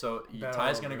 Okay, so Battle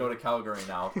Ty's going to go to Calgary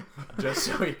now. Just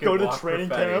so he can Go to walk training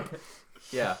Perfetti. camp?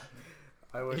 Yeah.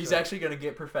 I wish He's I- actually going to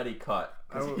get Perfetti cut.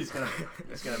 Because I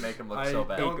he's gonna make him look I so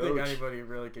bad. don't think Coach. anybody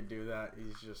really could do that.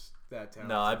 He's just that talented.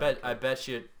 No, I bet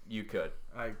you could.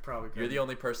 I probably could. You're the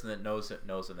only person that knows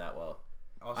him that well.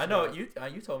 I'll I know say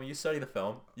you told me you study the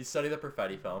film. You study the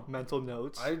Perfetti film. Mental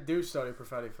notes. I do study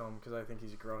Perfetti film because I think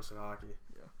he's gross at hockey.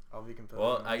 Yeah. I'll be completely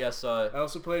Well, honest. I guess I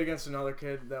also played against another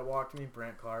kid that walked me,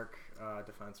 Brant Clark,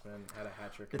 defenseman, had a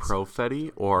hat trick.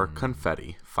 Profetti or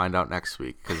confetti? Find out next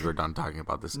week because we're done talking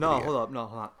about this. No, idiot. hold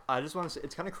up. I just want to say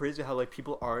it's kind of crazy how like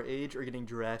people our age are getting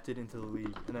drafted into the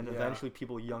league, and then Yeah. eventually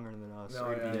people younger than us No,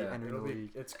 are gonna be yeah. entering It'll the be,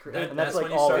 league. it's That- crazy. And that's when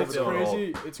like you all start over the feeling world.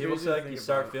 old. It's People crazy say to like think you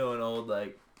start about. feeling old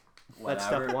like. That's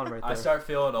whenever. step one right I there. start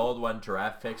feeling old when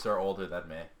draft picks are older than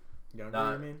me. Younger,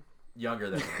 Nah, you mean? Younger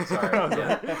than me. Sorry.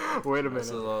 Yeah. Wait a That's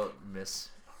a minute. little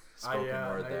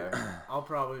misspoken word there. I'll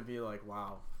probably be like,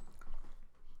 wow.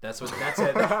 That's it. That's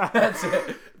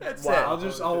it. That's Wow.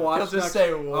 it. I'll watch. He'll just next, say,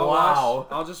 I'll wow.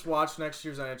 I'll just watch next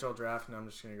year's NHL draft, and I'm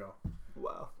just gonna go,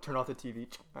 Wow. Turn off the TV.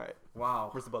 All right. wow.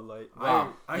 Where's the Bud Light?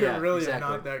 Wow. I Yeah, really exactly.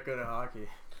 am not that good at hockey.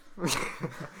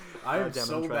 I am Goddamn,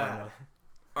 so I'm trying bad. now.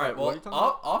 All right. what are Well, you talking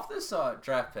about? off this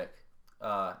draft pick,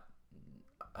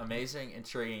 amazing,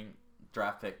 intriguing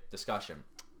draft pick discussion.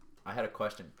 I had a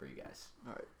question for you guys.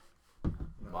 All right.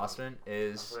 Boston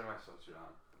is my sweatshirt on.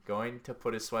 going to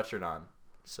put his sweatshirt on.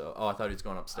 So, I thought he was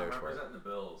going upstairs for it. the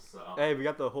Bills, so Hey, we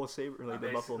got the whole saber, like the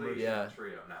Buffalo merch. Yeah.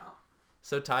 trio now.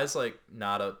 So Ty's like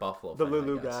not a Buffalo The fan, I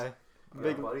Lulu guess. guy. Yeah,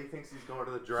 Big. buddy thinks he's going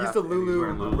to the draft. He's the and Lulu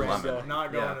wearing brand Lululemon. guy.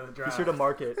 Not going Yeah. to the He's draft. here to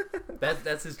market.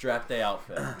 That's his draft day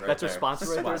outfit. Right That's your there. sponsor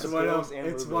right there? It's The when I'm, Bills and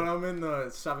it's Lulu. when I'm in the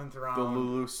 7th round. The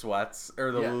Lulu sweats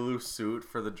or the Yeah. Lulu suit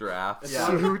for the draft. It's, Yeah.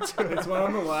 when, it's when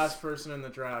I'm the last person in the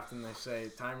draft, and they say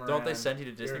timer. Don't they send you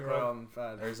to Disney World? And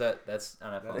Fed. Or is that's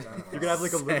NFL? That's NFL. You can have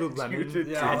like a Send you Lululemon. to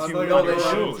Yeah, I'll tattoo have, like, No, on they your Lululemon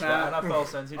should. arm. The tat. NFL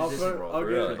sends you to I'll Disney put- World I'll for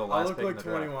get- the I'll last look pick in like the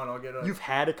draft. 21. I'll get a. You've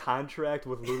had a contract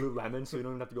with Lululemon, so you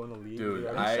don't even have to go in the league. Dude, You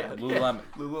already I said. Lululemon.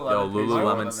 Lululemon Yo, pays more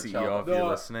Lululemon than the CEO, child. if you're No.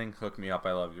 listening, hook me up.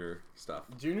 I love your stuff.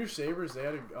 Junior Sabres, they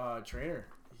had a trainer.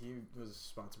 He was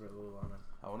sponsored by Lululemon.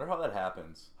 I wonder how that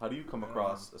happens. How do you come I don't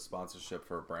across a sponsorship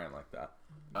for a brand like that?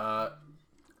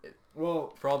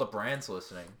 Well, For all the brands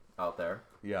listening out there,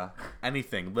 Yeah,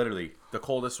 anything, literally. The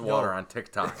coldest water on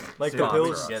TikTok. Like the Sponsor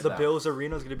Bills, us. Get the that. Bills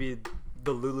arena is gonna be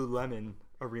the Lululemon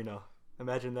arena.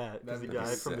 Imagine that. He's the That'd be guy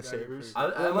sick. from the That'd be Sabres.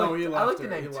 pretty- I Well, no, he like left the it.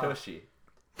 name He left. Tushy.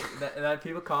 And then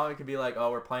people call me could be like, "Oh,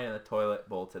 we're playing in the toilet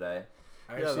bowl today."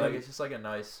 I Yeah, actually, Like it's just like a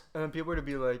nice. And then people are to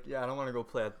be like, yeah, I don't want to go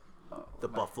play at the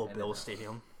my Buffalo God. Bills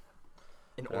Stadium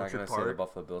in They're not Orchard gonna say the Park.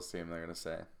 Buffalo Bills team. They're gonna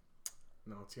say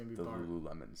no, it's gonna be the Bar.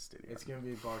 Lululemon Stadium. It's gonna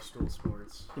be Barstool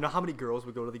Sports. You know how many girls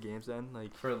would go to the games then?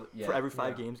 Like For for every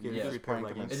 5 Yeah. games, get Yeah. a free pair of Just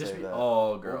prank 'em leggings. It just Say be that.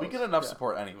 all Well, girls. we get enough Yeah.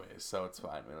 support anyways, so it's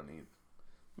fine. We don't need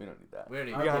that. We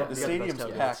already. We got- The we got stadium's best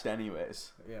tailgates. packed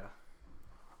anyways. Yeah.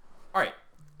 All right.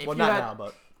 If Well, you not had, now,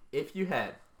 but If you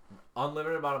had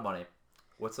unlimited amount of money,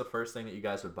 what's the first thing that you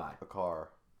guys would buy? A car.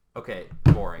 Okay,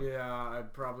 boring. Yeah,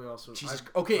 I'd probably also. Jesus.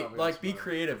 I'd Okay, probably like also be buy-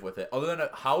 creative with it. Other than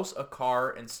a house, a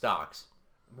car, and stocks.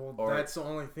 Well, or- that's the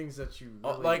only things that you.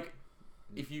 Really, Like,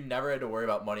 if you never had to worry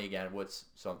about money again, what's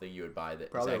something you would buy that is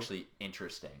Probably- actually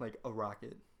interesting? like a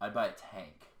rocket. I'd buy a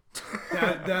tank.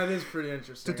 that is pretty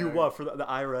interesting. To do what? For the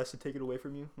IRS to take it away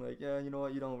from you? Like, yeah, you know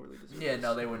what? You don't really deserve Yeah, this.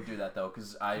 no, they wouldn't do that though,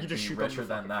 because I'd You be just shoot them in richer the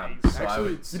than fucking them. face. So I Actually,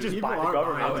 would. You just people buy the are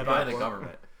government. I buying would at buy that the point.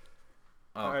 government.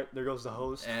 All right, there goes the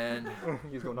host. And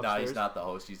He's going no, upstairs. he's not the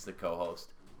host. He's the co-host.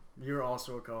 You're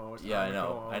also a co-host. Yeah, I'm I a know,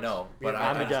 co-host. I know. We But have I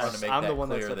I'm the just want guest. to make I'm that the one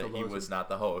that clear set that the he lows. was not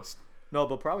the host. No,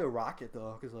 but probably a rocket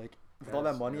though, because like with all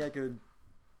that Yes, money, yeah. I could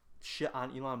shit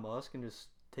on Elon Musk and just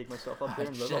take myself up there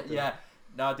and live Shit, up there. yeah.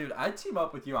 Nah, dude, I'd team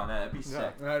up with you on that. That'd be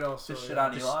sick. I'd also Just shit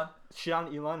on Elon. Shit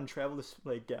on Elon and travel this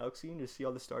like galaxy and just see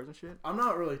all the stars and shit. I'm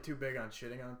not really too big on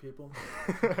shitting on people.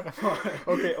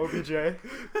 Okay, OBJ.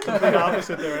 Complete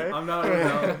opposite there, right? I'm not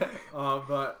really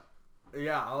but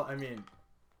yeah, I'll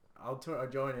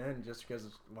join in just because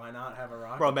why not have a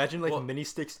rocket? Bro, imagine like mini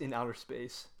sticks in outer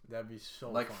space. That'd be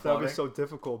so Like fun. That'd be so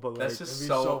difficult, but like That's just It'd be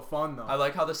so so fun though. I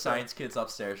like how the science kid's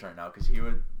upstairs right now because he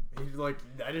would He's like,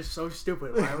 that is so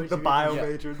stupid. Why would the you bio yeah.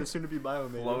 major, the soon to be bio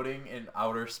major. floating in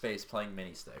outer space playing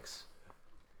mini sticks.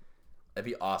 That'd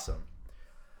be awesome.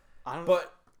 I don't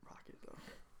But rocket though.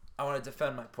 I want to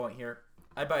defend my point here.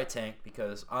 I buy a tank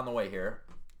because on the way here,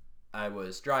 I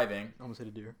was driving Almost hit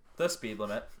a deer. the speed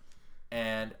limit,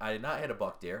 and I did not hit a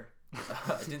buck deer.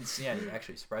 I didn't see any,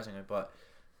 actually, surprisingly, but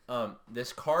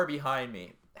this car behind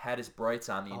me had his brights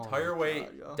on the Oh entire my way God,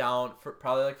 yeah. down for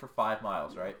probably like for 5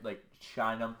 miles, right? Like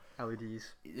shine them.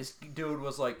 LEDs. This dude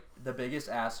was like the biggest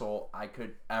asshole I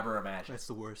could ever imagine. That's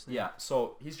the worst thing. Yeah,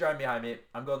 so he's driving behind me.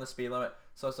 I'm going the speed limit.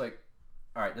 So it's like,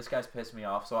 all right, this guy's pissed me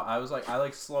off. So I was like, I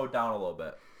slowed down a little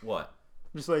bit. What?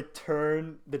 Just like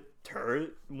turn the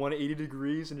turret 180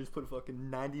 degrees and just put a fucking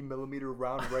 90 millimeter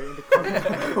round right in the car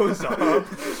that goes up.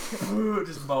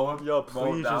 Just mow him. Yo, mow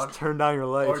him please down. just turn down your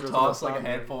lights. Or it's toss gonna like a stop me.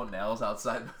 handful of nails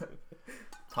outside.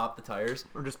 Top the tires.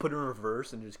 Or just put it in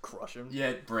reverse and just crush him.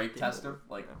 Yeah, brake test him.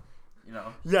 Like, you know.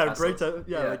 Yeah, Teslas. brake test.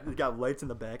 Yeah, Yeah. like they got lights in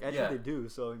the back. Actually, Yeah. they do.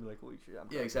 So you're like, holy shit.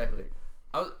 Yeah, exactly.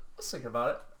 I was thinking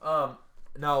about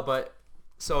it. No, but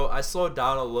so I slowed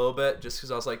down a little bit just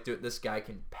because I was like, dude, this guy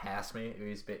can pass me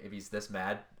if he's this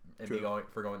mad and be True.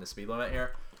 going the speed limit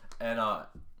here, and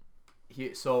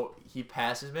he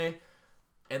passes me,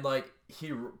 and like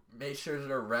he made sure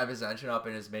to rev his engine up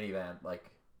in his minivan. Like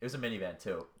it was a minivan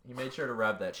too. He made sure to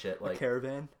rev that shit. Like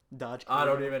Caravan, Dodge. I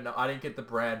Caravan. don't even know. I didn't get the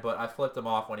brand, but I flipped him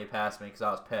off when he passed me because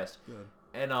I was pissed. Good.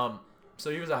 And so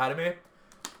he was ahead of me.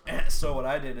 And so what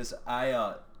I did is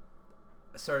I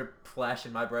started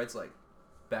flashing my brights like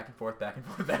back and forth, back and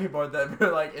forth, back and forth, then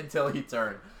like until he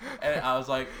turned. And I was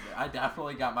like, I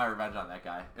definitely got my revenge on that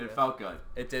guy. It felt good.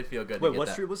 It did feel good. Wait, to get what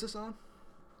that. street was this on?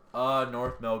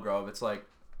 North Millgrove. It's like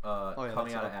yeah, coming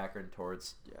that's out of up. Akron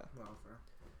towards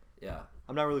yeah.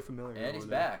 I'm not really familiar. And he's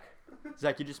over there. back.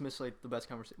 Zach, you just missed like the best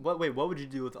conversation. What would you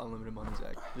do with unlimited money,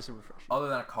 Zach? Just a refresh. Other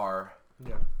than a car.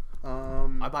 Yeah.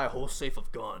 I buy a whole safe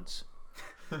of guns.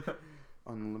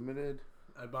 Unlimited.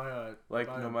 I'd buy a Like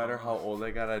buy no a matter bomb. how old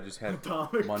I got, I just had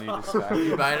Atomic money bomb. to spend.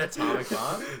 You buy an atomic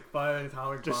bomb? Buy an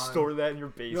atomic Just bomb. store that in your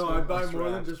basement. No, I'd buy That's more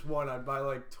than rad. just one. I'd buy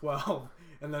like 12,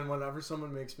 and then whenever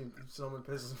someone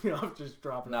pisses me off, just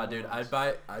drop it. Nah, all dude, at once.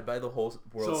 I'd buy the whole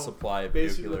world's So, supply of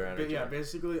basically, nuclear energy. Yeah,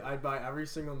 basically, I'd buy every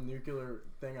single nuclear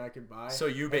thing I could buy. So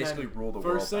you And then basically rule the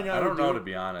first world. thing now. I don't would know do- to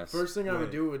be honest. First thing I would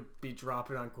Right. do would be drop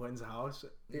it on Quinn's house.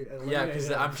 Yeah, Eliminate because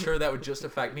him. I'm sure that would just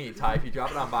affect me. Ty, if you drop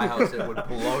it on my house, it would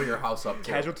blow your house up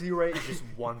too. Casualty rate is just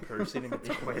one person in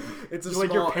between. It's a You're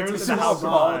like small, your parents it's in a the house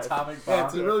small alive. atomic bomb. Yeah,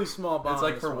 it's a really small bomb. It's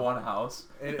like as for well. one house.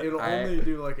 It'll I- only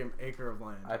do like an acre of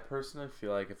land. I personally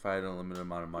feel like if I had an unlimited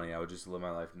amount of money, I would just live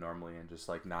my life normally and just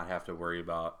like not have to worry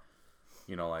about,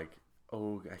 like,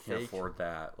 oh, I can't Fake. afford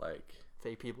that. Like,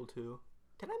 Fake people too.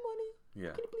 Can I have money?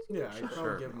 yeah. Can you please give Yeah, me I'd a shot? probably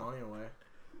Sure. give money away.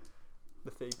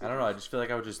 The fake. I don't know. I just feel like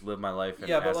I would just live my life, and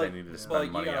Yeah, but as like, I needed to spend well,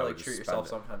 you money, I gotta would like just treat spend yourself it.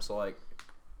 sometimes. So like,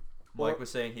 Well- Mike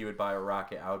was saying he would buy a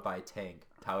rocket. I would buy a tank.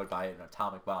 Ty would buy an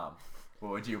atomic bomb.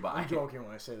 What would you buy? I'm joking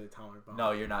when I say the atomic bomb.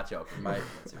 No, you're not joking. My-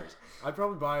 Serious. I'd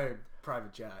probably buy a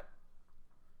private jet.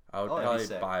 I would Oh, that'd be probably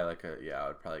sick. buy like I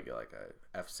would probably get like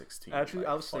a F-16. Actually, like,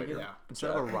 I was thinking fighter. Yeah.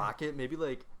 instead of a rocket, maybe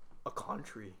like a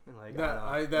country and like That,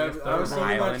 I don't know. I was An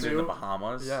thinking that island in the too.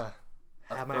 Bahamas. Yeah.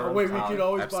 Have my Oh, Oh, own wait, we town. could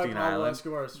always buy Epstein Pablo Island.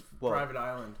 Escobar's Well- private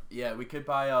island. Yeah, we could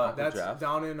buy That's Jeff?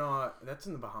 down in that's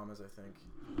in the Bahamas, I think.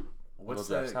 what's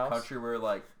Little the Jeff's house? country where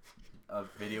like a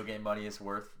video game money is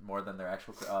worth more than their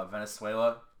actual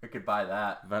Venezuela? We could buy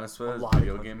that. Venezuela's A lot of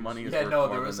video game countries. money is Yeah, worth no, more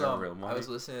there than was their real I money. was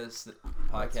listening to this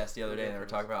podcast the other day, and they were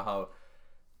talking about how,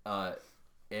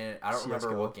 and I don't remember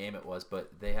CS:GO. what game it was,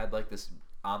 but they had like this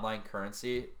online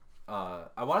currency.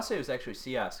 I want to say it was actually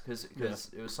CS because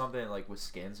it was something like with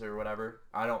skins or whatever.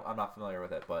 I'm not familiar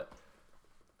with it, but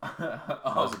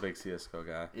I was a big CS:GO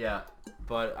guy. yeah,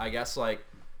 but I guess like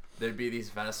there'd be these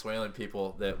Venezuelan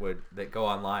people that go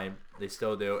online. They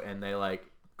still do, and they like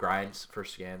grind for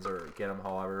skins or get them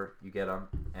however you get them,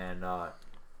 and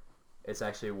it's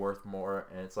actually worth more,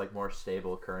 and it's like more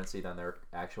stable currency than their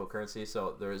actual currency.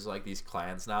 So there's like these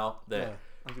clans now that Yeah,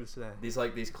 I was gonna say.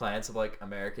 these clans of like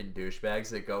American douchebags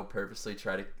that go purposely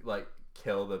try to like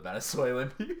kill the Venezuelan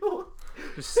people.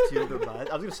 Just steal their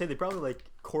lives. I was gonna say they probably like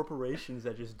corporations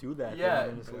that just do that. Yeah.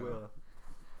 in Venezuela.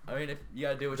 I mean, if you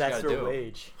gotta do what That's you gotta their do.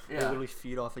 wage. They Yeah. literally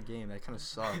feed off the game. That kind of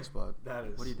sucks, but That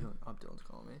is. what are you doing? Oh, Dylan's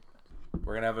calling me.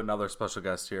 We're gonna have another special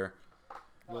guest here.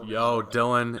 Yo,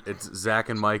 Dylan, it's Zach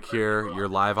and Mike here. You're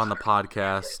live on the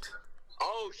podcast.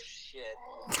 Oh shit!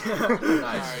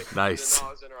 Nice. Nice. Didn't know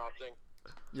I was interrupting.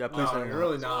 Yeah, please. No, hang you're on.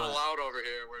 really It's a little not. loud over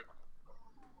here.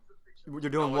 You're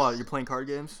doing I what? was- You're playing card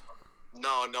games?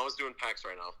 No one's doing PAX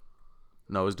right now.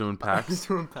 Noah's doing He's packs.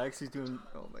 doing packs. He's doing.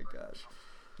 Oh my gosh.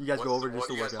 You guys What, go over what just are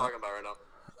to you guys work out. talking about right now?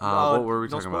 What were we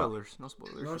no talking about? spoilers. No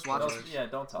spoilers. No Just watch spoilers. it. Yeah,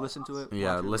 don't talk. Listen to it.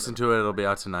 Yeah, watch it, listen whatever. to it. It'll be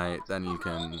out tonight. Then you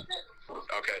can.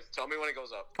 Okay, tell me when it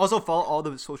goes up. Also follow all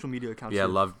the social media accounts. Yeah,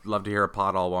 too. love to hear a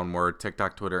pod, all one word.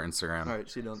 TikTok, Twitter, Instagram. All right,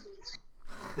 see you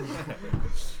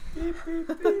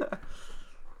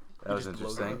That was just blow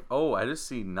interesting. them. Oh, I just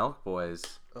see Nelk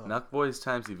Boys. Oh. Nelk Boys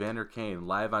times Evander Kane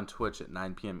live on Twitch at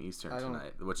 9 p.m. Eastern I don't-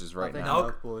 tonight, which is I right think now.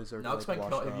 Nelk- Nelk boys are Now it's like, been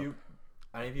washed have up. you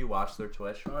any of you watched their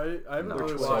Twitch? I haven't No. really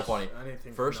Which was so watched funny.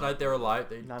 anything. First from night they were live,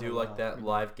 they Not do a like lot. that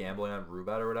live gambling on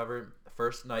Roulette or whatever.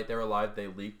 First night they were live, they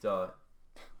leaked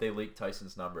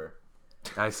Tyson's number,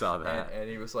 I saw that. and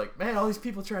he was like, "Man, all these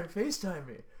people trying to FaceTime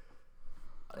me."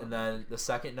 And then the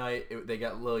second night, they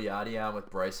got Lil Yachty on with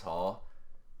Bryce Hall,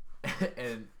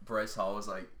 and Bryce Hall was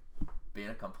like being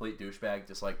a complete douchebag,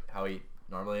 just like how he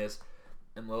normally is.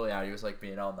 And Lil Yachty was like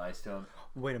being all nice to him.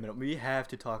 Wait a minute. We have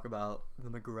to talk about the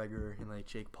McGregor and like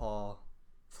Jake Paul,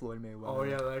 Floyd Mayweather. Oh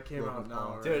yeah, that came Logan out now.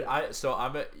 Paul. Right?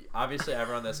 Dude, obviously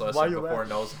everyone that's Why listening you before laughing?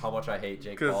 knows how much I hate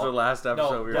Jake Because Paul. the last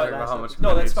episode we were but- talking about how much. No,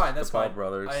 we that's hate fine. That's the Paul fine.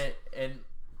 brothers.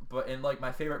 But like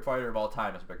my favorite fighter of all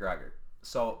time is McGregor.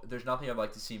 So there's nothing I'd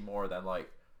like to see more than like.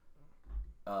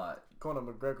 Conor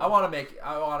McGregor. I want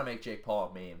to make Jake Paul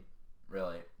a meme,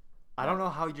 really. I don't know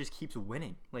how he just keeps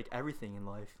winning, like everything in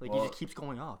life. Like Well- he just keeps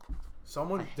going up.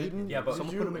 Someone hate didn't. Yeah, but did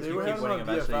someone you, put him in- they if you were keep having winning, on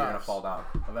eventually you're gonna BFFs. fall down.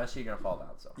 Eventually you're gonna fall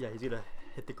down. So Yeah, he's gonna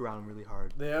hit the ground really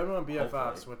hard. They have him on BFFs,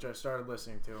 Hopefully. which I started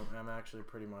listening to, and I'm actually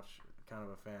pretty much kind of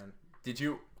a fan. did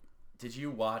you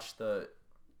watch the?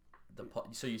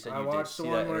 So you said I you watched did the see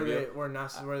one that where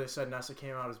interview. where they said Nessa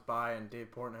came out as bi, and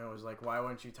Dave Portnoy was like, "Why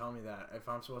wouldn't you tell me that if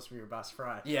I'm supposed to be your best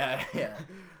friend?" Yeah.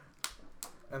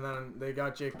 And then they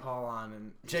got Jake Paul on,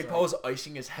 and he's Jake like- Paul was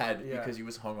icing his head Yeah. because he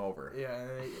was hungover. Yeah,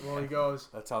 and he goes,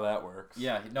 That's how that works.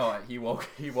 Yeah, no, he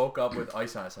woke up with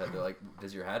ice on his head. They're like,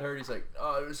 "Does your head hurt?" He's like,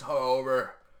 "Oh, it was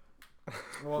hungover."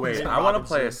 "Well, Wait, they- I want to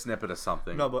play a Robinson. snippet of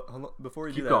something. No, but hold on, before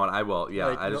you Keep do that, going. I will. Yeah,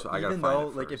 like, I gotta even find though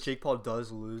it like if first. Jake Paul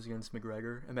does lose against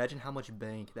McGregor, imagine how much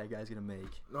bank that guy's gonna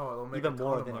make. no, it'll make Even a ton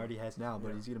more of than he money. already has now, but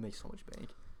Yeah. he's gonna make so much bank.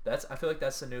 I feel like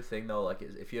that's the new thing though. Like,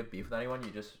 if you have beef with anyone,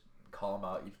 you just call them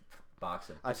out. You box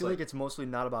him. I Just feel like it's mostly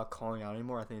not about calling out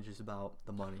anymore. I think it's just about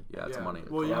the money. Yeah, it's Yeah. money.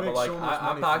 Well, you yeah, make but like so much I'm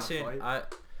money from boxing. the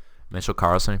fight. Mitchell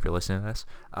Carlson, if you're listening to this,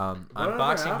 I'm Whatever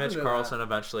boxing happened Mitch to Carlson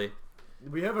eventually.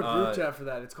 We have a group chat for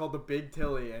that. It's called the Big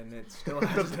Tilly, and it still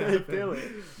hasn't happened. Tilly.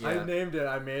 Yeah. I named it.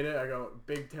 I made it. I go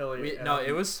Big Tilly. and No,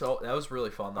 it was that was really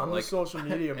fun though. I'm like the social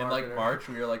media in like marketer. March,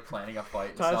 we were like planning a fight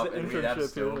and Ty's stuff, the and we'd have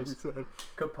internship here, like Zooms. you said.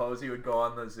 Kaposi would go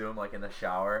on the Zoom like in the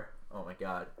shower. Oh my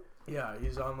god. Yeah,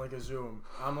 he's on like a Zoom.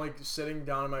 I'm like sitting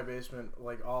down in my basement,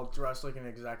 like all dressed like an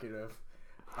executive.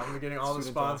 I'm getting all the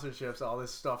Student sponsorships. All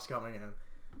this stuff's coming in.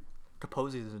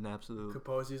 Kaposi is an absolute.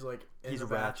 Kaposi's like in He's the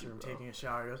ratchet, bathroom bro. taking a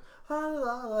shower. He goes, la,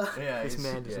 la, la. Yeah, This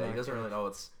man does he not doesn't care. really know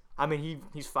what's. I mean,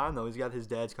 he's fine though. He's got his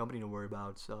dad's company to worry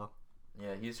about, so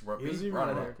Yeah, he's He doesn't even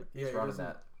running work. it. Yeah, He's he running doesn't-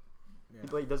 that. Yeah. he,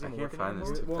 like doesn't I even can't work find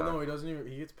anymore. this. Well, TikTok. no, he doesn't even.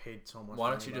 He gets paid so much. Why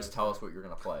money don't you by just his tell dad. us what you're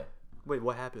gonna play? Wait,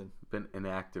 what happened? Been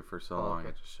inactive for so Oh, long, okay.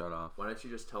 I just shut off. Why don't you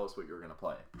just tell us what you're gonna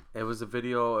play? It was a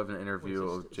video of an interview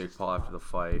It's of just- Jake it's Paul just after the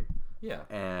fight, Yeah.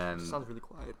 and Sounds really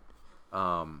quiet.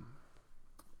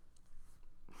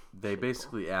 they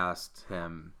basically asked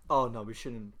him. Oh no, we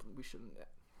shouldn't. We shouldn't.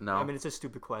 No, I mean, it's a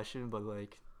stupid question, but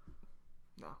like,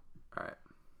 no. all right,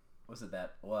 Was it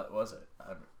that? What was it?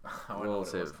 I wanna know we'll what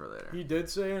save was. it for later. He did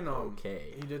say in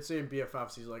Okay. He did say in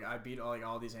BFFs, he's like, I beat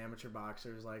all these amateur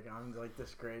boxers. Like I'm like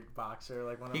this great boxer.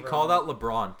 Like whenever He called out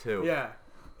LeBron too. Yeah,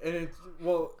 and it's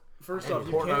well. First And off,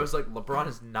 you Portnoy can't. was like, LeBron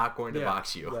is not going to Yeah.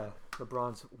 box you. Yeah,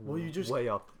 LeBron's Well, you just- way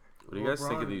up. What do you guys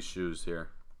think LeBron- of these shoes here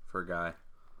for a guy?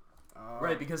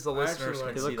 Right, because the I actually listeners like-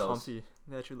 can They see look those. comfy.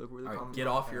 They actually look really All right, comfy. get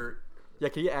off your. Yeah,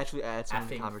 can you actually add some to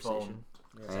the effing conversation?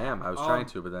 I am. I was trying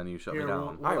to, but then you shut me here,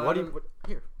 down. we'll- All right, what do you? Adam- What,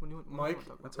 here, what do you want? Mike,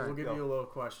 That's we'll all right, give go. you a little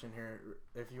question here.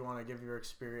 If you want to give your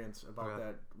experience about Okay.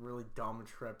 that really dumb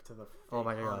trip to the Oh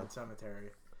my fake God. haunted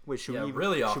cemetery. Wait, should Yeah, we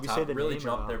really off should we top. say the Really name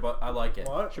jump or there, not? but I like it.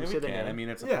 What? Should we Yeah, say the name? I mean,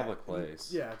 it's a Yeah. public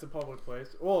place. Yeah, it's a public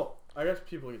place. Well, I guess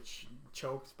people get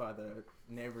choked by the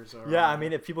neighbors are. Yeah, I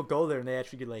mean, if people go there and they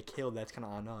actually get like killed, that's kind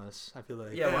of on us. I feel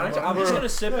like. Yeah, Yeah, I'm just gonna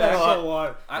sit back. so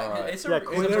what? It's Yeah, the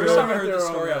Quinn first They're time I at heard their the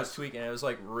own story. I was mess. tweaking. It was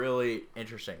like really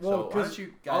interesting. Well, So why don't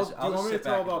you guys? do you I'll want just me sit to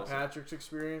tell back and about listen. Patrick's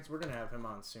experience? We're gonna have him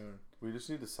on soon. We just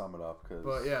need to sum it up because.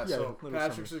 But yeah, Yeah, so let me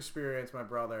Patrick's sum experience, my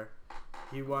brother,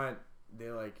 he went.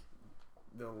 They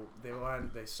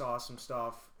went. They saw some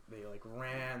stuff. They like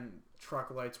ran.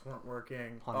 Truck lights weren't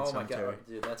working. Haunted Oh my cemetery. god,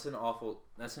 dude, that's an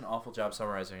awful job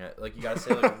summarizing it. Like you gotta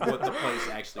say like what the place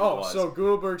actually Oh, was. so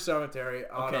Gudelberg Cemetery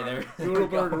on Okay, there we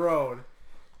Gudelberg go. Road.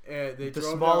 They The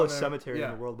drove smallest down there. cemetery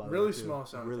Yeah, in the world, by the really way. too. small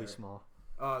cemetery. Really small.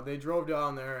 They drove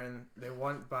down there and they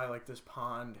went by like this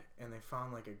pond and they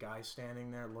found like a guy standing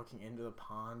there looking into the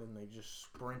pond and they just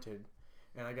sprinted.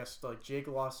 And I guess like Jake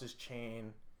lost his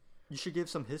chain. You should give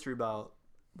some history about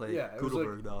like Yeah, it was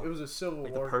Gudelberg like though. it was a civil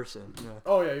Like war. the person. Yeah.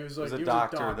 Oh yeah, he was like He was a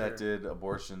doctor that did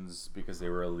abortions because they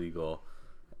were illegal,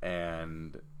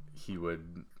 and he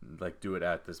would like do it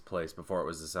at this place before it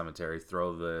was a cemetery,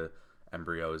 throw the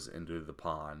embryos into the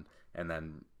pond, and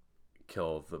then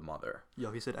kill the mother.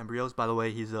 Yo, he said embryos. By the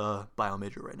way, he's a bio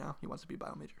major right now. He wants to be a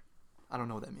bio major. I don't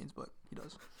know what that means, but he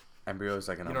does. Embryos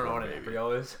like an You don't know what an baby.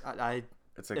 embryo is? I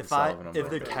It's like if the cell I of an if the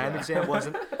umbrella. chem exam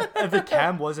wasn't if the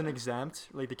chem wasn't exempt,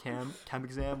 like the chem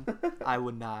exam, I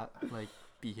would not like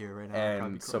be here right now. I'd probably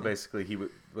be And so crying. basically, he would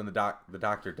when the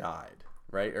doctor died,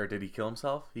 right? Or did he kill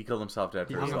himself? He killed himself dead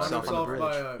He for hung his He hung life. himself on the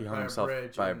himself bridge. by a, He hung by a himself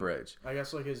bridge. by a and bridge. I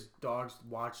guess like his dogs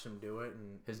watched him do it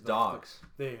and His like, dogs.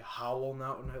 They howl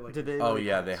now and like Did they? Oh like,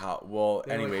 yeah, they well.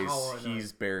 They, like, Anyways, howl at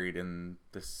he's buried in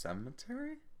the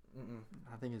cemetery. Mm-mm.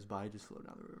 I think his body just floated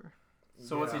down the river.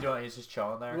 So what's he Yeah. doing? He's just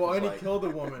chilling there. Well, 'Cause, and he like, killed a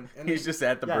woman. And He's just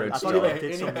at the Yeah, bridge. I thought he, chilling. like,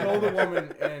 did and he something. killed a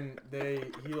woman, and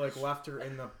he like left her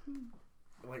in the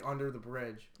like under the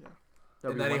bridge. That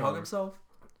and we then he went hung on. himself.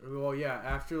 Well, yeah,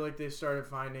 after like they started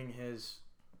finding his,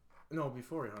 no,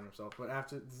 before he hung himself, but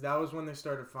after that was when they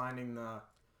started finding the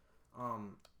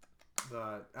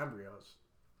embryos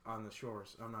on the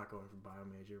shores. I'm not going for bio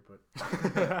major,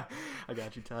 but I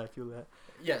got you, Ty. I feel that.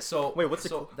 Yeah. So Wait, what's the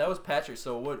so that was Patrick.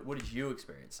 So what did you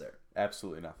experience there?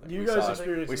 Absolutely nothing. you We guys saw-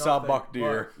 experienced. We saw nothing, buck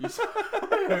deer. You saw,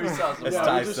 we saw some As Yeah,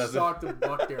 Ty we just says it. stalked a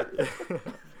buck deer.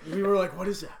 We were like, "What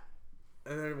is that?"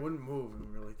 And then it wouldn't move,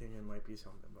 and we were like thinking it might be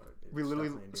something, but it's We literally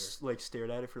definitely a deer. like stared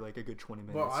at it for like a good 20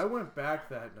 minutes. Well, I went back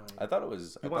that night. I thought it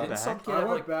was. I You went thought- back? Some kid I had,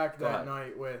 went like, back go that ahead.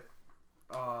 night with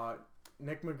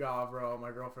Nick McGavro,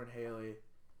 my girlfriend Haley,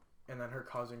 and then her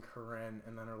cousin Corinne,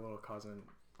 and then her little cousin.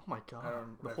 oh my god,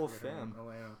 the I whole forget her fam. name,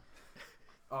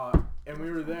 Elena. And we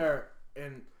were there,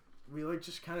 and we like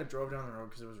just kind of drove down the road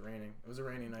because it was raining. It was a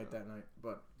rainy night that night,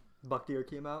 but Buck deer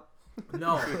came out.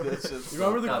 no. That's just You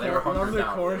remember the No, they were corn? Remember the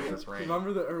hunkered corn? down. It was raining.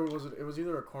 Remember the or was it? It was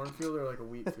either a cornfield or like a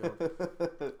wheat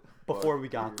field. Before we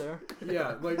got there.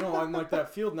 Yeah, like no, on like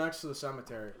that field next to the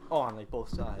cemetery. Oh, on like both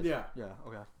sides. Yeah. Yeah.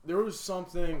 Okay. There was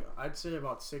something I'd say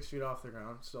about 6 feet off the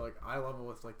ground, so like eye level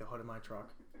with like the hood of my truck,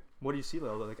 What do you see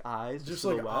though? Like eyes? just the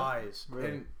like silhouette? eyes. Really?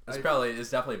 And It's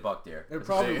definitely a buck deer. it It's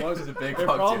probably big, was. It's a big It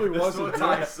buck probably deer. was a what deer.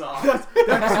 I saw. That's what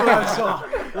I saw.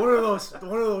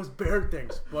 One of those bear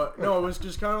things. But no, it was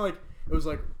just kind of like it was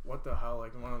like what the hell,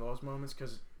 like one of those moments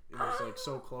because it was like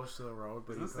so close to the road.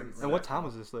 But Is you this couldn't thing- And really- what time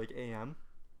was this? Like a.m.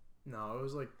 No, it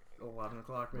was like 11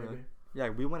 o'clock maybe. Really? Yeah,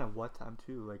 we went at what time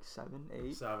too? Like 7,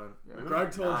 8. 7. We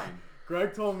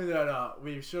Greg told me that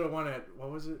we should have won at what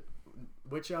was it?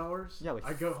 Witch hours? Yeah, like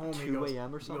I go home. 2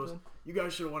 a.m. or he goes, something. you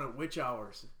guys should have won at witch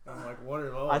hours. I'm like, what are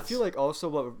those? I feel like also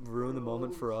what ruined the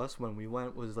moment for us when we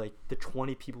went was like the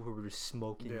 20 people who were just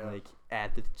smoking Yeah. like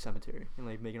at the cemetery and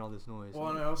like making all this noise. Well,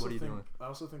 I'm and like, what are you I doing?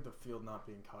 also think the field not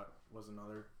being cut was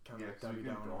another kind Yeah, of 'cause we Debbie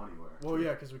couldn't Downer. go anywhere. Well, yeah,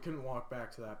 because we couldn't walk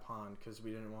back to that pond because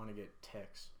we didn't want to get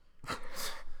ticks.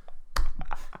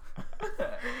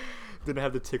 Didn't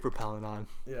have the tick repellent on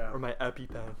Yeah. or my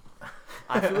EpiPen.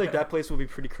 I feel like that place will be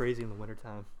pretty crazy in the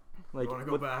wintertime. Like, you want to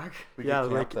go what- back? We Yeah, could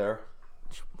camp like- there.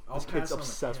 I'll this kid's pass on the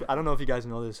obsessed. camp. I don't know if you guys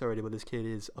know this already, but this kid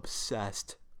is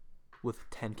obsessed with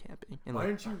tent camping. And Why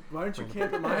like, didn't you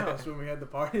camp at my house when we had the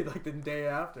party like the day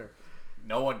after?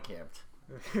 No one camped.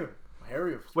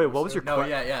 Harry. Wait, what was your No, que-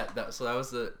 yeah. So that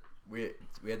was we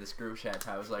had this group chat.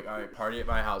 I was like, all right, party at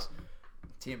my house,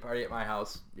 team party at my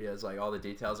house. Yeah, it's like all the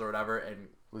details or whatever. And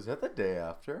Was that the day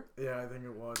after? Yeah, I think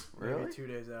it was. Really? Maybe 2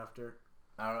 days after.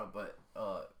 I don't know, but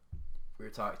we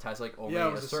were talking. Ty's like, only Yeah, it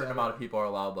a was a certain amount of Saturday. people are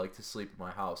allowed like to sleep in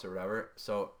my house or whatever.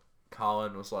 So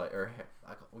Colin was like,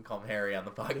 we call him Harry on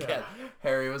the podcast. Yeah.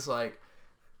 Harry was like,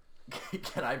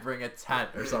 can I bring a tent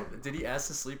or something? Did he ask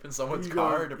to sleep in someone's He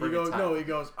car goes- or to bring he goes, a tent? No, he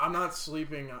goes, I'm not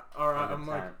sleeping. Or I'm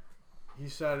like, He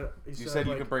said You said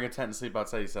you could bring a tent and sleep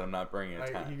outside. He said, I'm not bringing a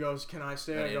tent. He goes, can I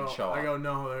stay? Then I he go, didn't show up.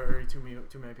 no, there are already too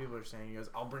many people are staying. He goes,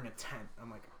 I'll bring a tent. I'm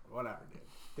like, whatever, dude.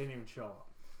 They didn't even show up.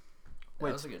 That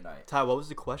Wait, was a good night. Ty, what was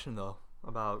the question though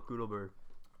about Gudelberg?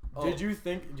 Oh, Do you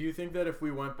think that if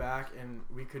we went back and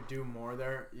we could do more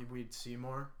there, we'd see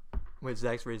more? Wait,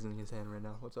 Zach's raising his hand right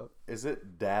now. What's up? Is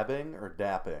it dabbing or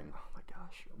dapping? Oh my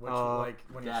gosh. Which, like,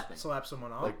 when you dapping. slap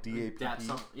someone up? Like DAPP? Dap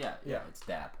yeah, Yeah. it's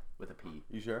dap with a P.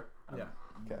 You sure? Yeah.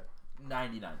 Okay.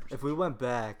 99%. If we went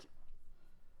back,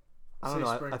 I don't Say know.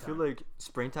 I feel springtime. like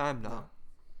springtime. No,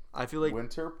 I feel like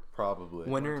Winter? Probably.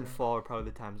 winter and fall are probably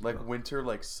the times. to Like go. winter,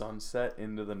 like sunset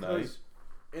into the night. Because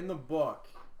in the book,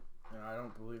 and I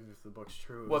don't believe if the book's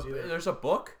true. It What? was either, There's a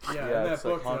book? yeah, Yeah, in that it's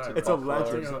like book, Haunted It's a Buffalo or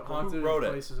legend. something. Haunted Who wrote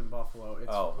it? Places in Buffalo. It's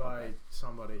Oh, by okay.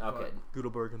 somebody. Okay.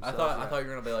 Gudelberg I himself. thought you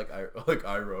were gonna be like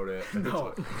I wrote it. But,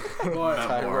 no,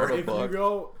 Ty wrote but a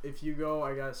book. if you go,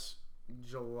 I guess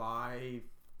July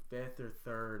 5th or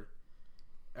 3rd,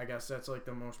 I guess that's like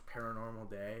the most paranormal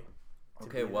day. to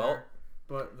Okay, be well- there.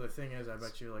 But the thing is, I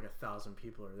bet you like 1,000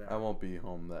 people are there. I won't be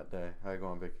home that day. I go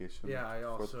on vacation. Yeah, I 4th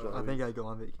of also- July I think I go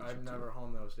on vacation. I'm never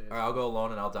home those days. All right, I'll go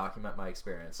alone and I'll document my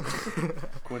experience.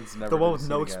 Quinn's never The one been with seen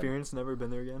no again. experience, never been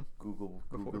there again.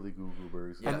 Googly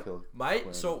Googlebergs. Yeah. Killed My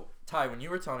Quinn. so Ty, when you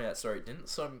were telling me that story, didn't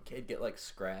some kid get like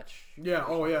scratched? Yeah.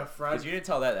 Oh yeah, Because Fred. you didn't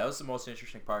tell that. That was the most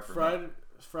interesting part for me.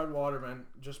 Fred Waterman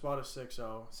just bought a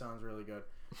 6.0. Sounds really good.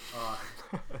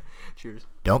 Cheers.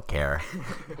 Don't care.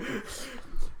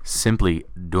 Simply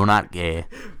do not gay.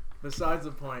 Besides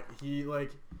the point, he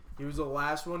was the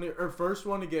last one or first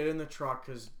one to get in the truck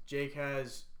because Jake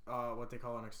has what they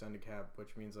call an extended cab,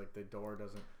 which means like the door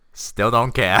doesn't. Still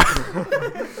don't care.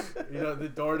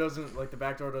 The door doesn't the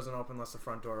back door doesn't open unless the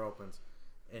front door opens,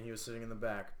 and he was sitting in the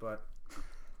back. But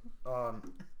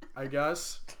I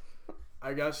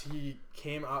guess he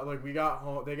came out we got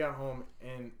home. They got home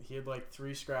and he had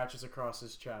 3 scratches across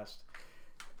his chest.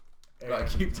 Go on, And-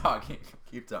 keep talking.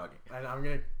 Keep talking. And I'm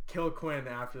gonna kill Quinn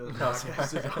after the No, podcast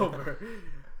sorry. is over.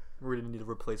 We're gonna need a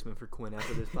replacement for Quinn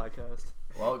after this podcast.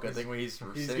 Well, good thing he's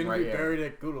He's sitting gonna right be here. buried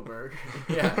at Gudelberg.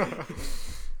 Yeah.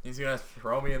 He's gonna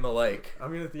throw me in the lake.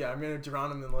 I'm gonna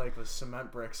drown him in the lake with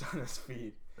cement bricks on his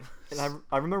feet. And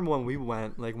I remember when we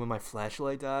went, when my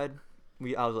flashlight died,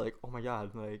 I was like, oh my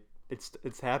god,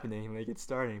 it's happening, it's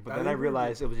starting. But I then I think we-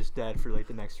 realized it was just dead for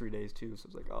the next 3 days too. So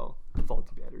it was like, oh,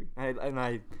 faulty battery. And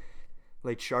I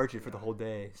charged it for the whole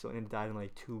day, so it died in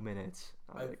 2 minutes.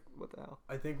 I was like, what the hell?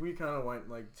 I think we kind of went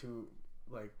too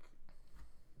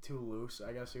loose,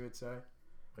 I guess you would say.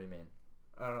 What do you mean?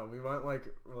 I don't know. We went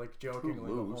joking Too the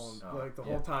whole loose? Oh, the yeah.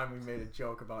 whole time. We made a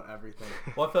joke about everything.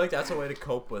 Well, I feel like that's a way to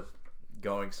cope with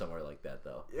going somewhere like that,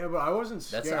 though. Yeah, but I wasn't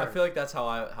scared. I feel like that's how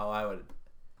I would.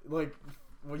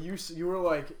 When you were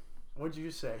like, what'd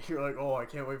you say? You're like, oh, I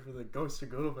can't wait for the ghost of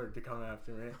Gudelberg to come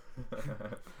after me.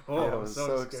 Oh, I I'm was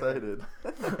so excited.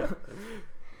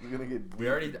 You're gonna get. We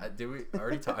already did. We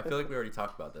already. I feel like we already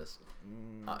talked about this.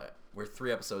 We're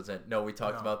 3 episodes in. No, we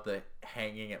talked No. about the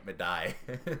hanging at Madai.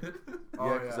 Oh,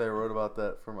 Yeah, because I wrote about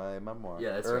that for my memoir.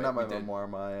 Yeah, that's or right, not my we did. memoir,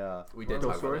 my we did Ghost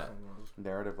talk story? about that.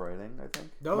 narrative writing. I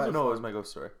think. That was a no, it fun- was my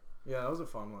ghost story. Yeah, that was a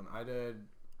fun one. I did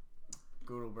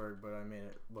Gudelberg, but I made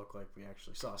it look like we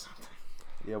actually saw something.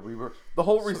 Yeah, we were. The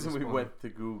whole So reason we disappointing. went to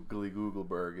Googly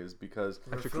Googleberg is because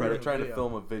Extra we were credit. trying to Video.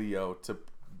 film a video to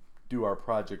do our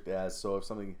project as. So if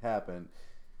something happened,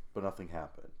 but nothing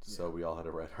happened, so we all had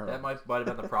to write our That own. might have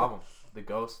been the problem. The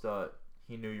ghost.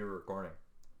 He knew you were recording.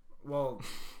 Well,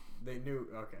 they knew.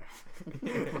 Okay.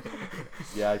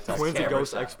 Yeah, I Quinn's a texted.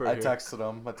 ghost shot. expert I here. texted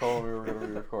him. I told him we were going to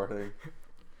be recording.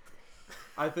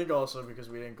 I think also because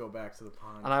we didn't go back to the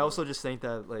pond. And I also just think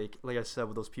that, like I said,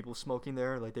 with those people smoking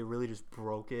there, they really just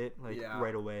broke it, Yeah.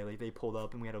 right away. They pulled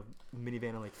up and we had a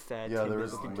minivan of, fat, Yeah, there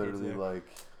was looking kids literally there.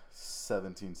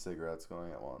 17 cigarettes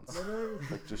going at once.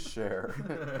 Like just share.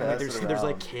 Like, Pass there's it there's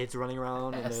around. kids running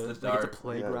around and Pass the at the dart.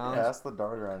 playground. Yeah, pass the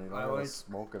dart around. You don't I want like- to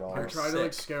smoke it all. I You're tried to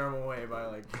sick. scare him away by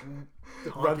Run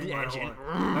honking the my engine. horn.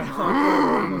 I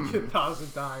honked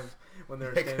 1,000 times when they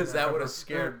were standing Because there. that would have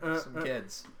scared Uh, some uh.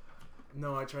 kids.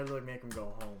 No, I tried to make him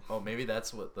go home. Oh, maybe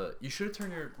that's what the. You should have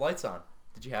turned your lights on.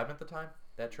 Did you have them at the time?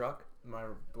 That truck? My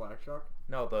black truck.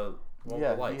 No, the one with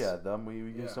Yeah, the lights. he had them. We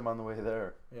used Yeah. them on the way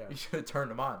there. Yeah. You should have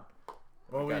turned them on. Well,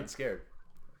 Well, we gotten scared.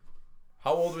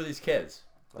 How old were these kids?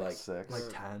 Like 6. Like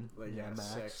 10, yeah, max.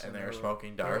 6. And they were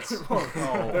smoking darts.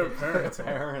 Oh, their parents.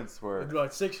 Parents were.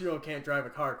 Like 6-year-old can't drive a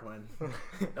car, Quinn.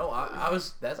 No, I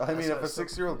was. That's. I mean, that's if what a was so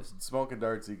 6-year-old confused. smoking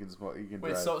darts, he can smoke. He can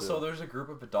Wait, drive so too. there's a group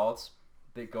of adults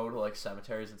they go to like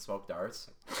cemeteries and smoke darts?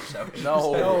 Is that what you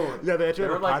No. said? No, Yeah, they actually They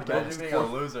were have a like podcast. mentioning a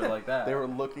loser like that. They were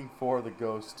looking for the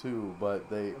ghost too, but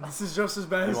they this is just as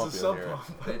bad You as the won't be able sub to hear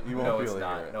it. pump. you won't No, be it's able to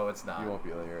not. hear it. No, it's not. You won't be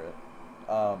able to hear it.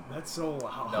 That's so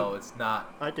loud. No, it's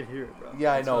not. I can hear it, bro.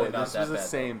 Yeah, I It's know. really not This that was the bad,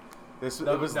 same. This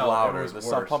No, it was no, it louder. was The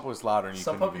sub worse. pump was louder, and you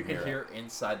Some couldn't pump you even can hear hear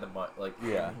inside the mud, like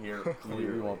you Yeah. can hear it.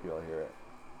 clearly. You won't be able to hear it.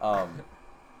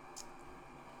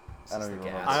 It's I just don't the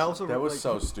even know. gas. I also That was like,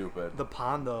 so stupid. The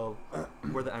pond though,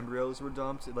 where the embryos were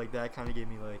dumped, like that kind of gave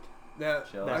me like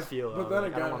That, Chill. that I- feel. But of, then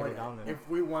like, I again, don't want to like, go down there. if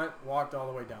we walked all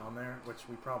the way down there, which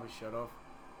we probably should have.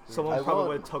 Someone I probably will-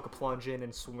 would have took a plunge in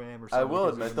and swam or something. I will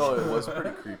because admit though, it was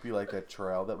pretty creepy. Like that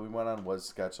trail that we went on was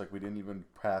sketch. Like we didn't even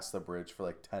pass the bridge for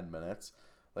like 10 minutes.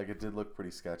 Like it did look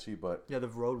pretty sketchy, but Yeah, the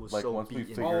road was like so once we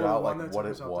beaten. figured Oh, out the one like that what took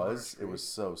it us up to was, Hunter's it was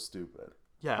so stupid.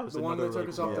 Yeah, it was The one another that took like,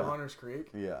 us up to yeah. Hunter's Creek.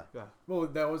 Yeah. Yeah, Well,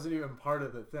 that wasn't even part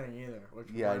of the thing either. Which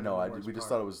Yeah, I might have know. been the worst We just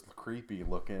part. thought it was creepy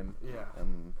looking, Yeah.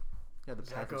 and yeah, the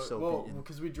path Exactly. was so well, beaten,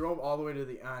 because we drove all the way to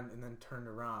the end and then turned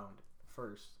around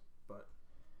first. But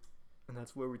and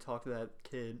that's where we talked to that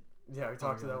kid. yeah, we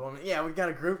talked to yeah. that woman. Yeah, we got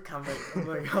a group coming. I'm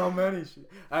like, how many?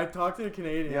 I talked to a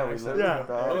Canadian. Yeah, we accent. literally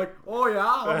thought- I'm like, oh yeah,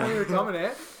 how many are coming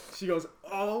in? She goes,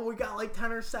 oh, we got like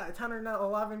 10 or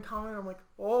 11 coming. I'm like,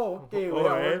 oh, okay, well,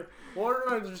 Alright. we're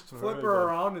gonna just flip Alright, her bud.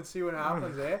 around and see what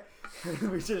happens, eh?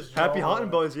 we just Happy drove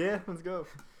hunting, away. boys! Yeah, let's go.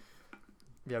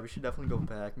 Yeah, we should definitely go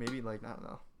back. Maybe like I don't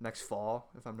know, next fall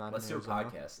if I'm not. Let's in do a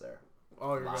Arizona. podcast there.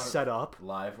 Oh, you're Live. gonna. Set up,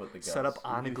 Live with the ghost. set up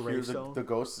on a you hear gravestone. the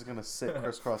ghost is gonna sit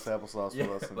crisscross applesauce Yeah,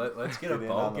 with us. And let's get a in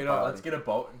boat. on the Let's potty. get a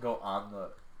boat and go on the.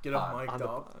 Get up, on mic'd on the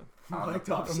up. on the Mic'd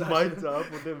up pod. session. mic'd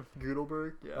up with the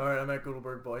Gudelberg. Yeah. All right, I'm at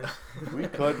Goodleberg, boys. We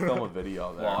could film a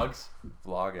video there. Vlogs.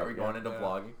 Vlog it. Are we going into Yeah.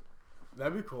 vlogging?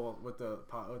 That'd be cool with the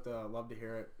love to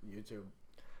hear it YouTube.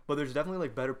 But there's definitely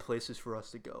like better places for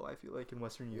us to go. I feel like in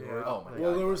Western New York. Oh my Like,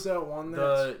 Well, God. there was that one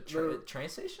The that's train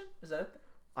station? Is that it?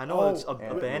 I know Oh, it's and-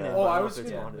 abandoned. Oh, but I I don't was know if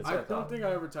it's gonna- haunted. That's I what I don't thought. think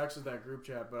I ever texted that group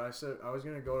chat, but I said I was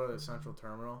gonna go to the Central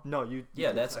Terminal. No, you.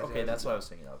 Yeah, that's I okay. did. That's what I was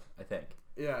thinking of. I think.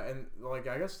 Yeah, and like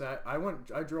I guess that I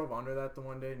drove under that the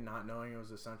one day, not knowing it was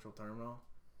the Central Terminal.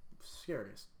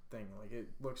 Scariest thing. Like it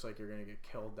looks like you're gonna get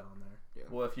killed down there.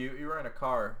 Well, if you were in a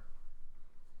car,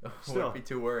 Still. wouldn't be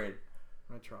too worried.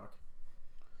 My truck.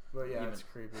 But yeah, Even- it's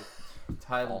creepy.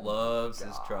 Ty Oh my loves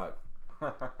his God.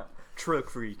 truck. Trick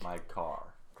freak. My car.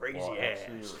 Crazy Well, ass.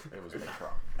 actually, it was my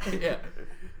truck. Yeah.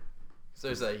 So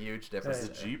there's a huge difference. Is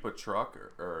the there. Jeep a truck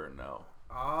or no?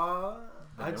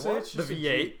 The I'd new say one? it's The just a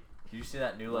V8. Jeep. Did you see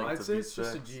that new like? I'd the say it's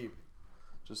just a V6. Jeep.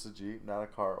 Just a Jeep, not a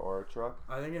car or a truck?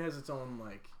 I think it has its own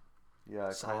like. Yeah, I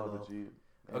call Silo. it a Jeep.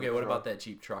 And Okay, a what truck. about that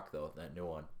Jeep truck though? That new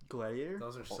one. Gladiator.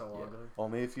 Those are so yeah. ugly.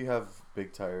 Only if you have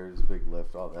big tires, big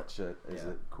lift, all that shit is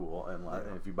Yeah. it cool. And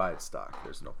Yeah. if you buy it stock,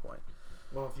 there's no point.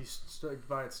 Well, if you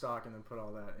buy it stock and then put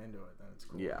all that into it, then it's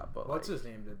cool. Yeah, but What's like, his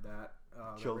name did that?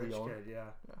 The Joe rich Leone? kid, yeah.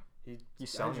 Yeah. He He's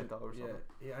selling engine- it, though, or Yeah, something.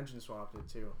 he engine swapped it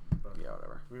too. But yeah,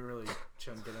 whatever. we really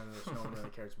shouldn't get into this. No one really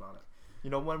cares about it. You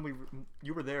know when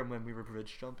you were there when we were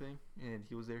bridge jumping and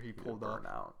he was there. He You pulled burn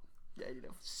up. out. Yeah, you know,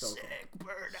 So cool. sick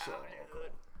burnout, So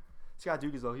dude. Scott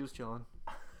Dugas though, he was chilling,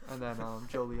 and then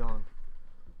Joe Leon.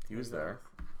 He was there.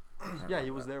 Yeah,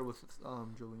 he was there with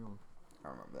Joe Leon. I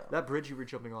remember that. That bridge you were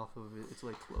jumping off of, it's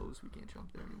like closed. We can't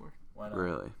jump there anymore. Why not?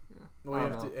 Really? Yeah. Well, I you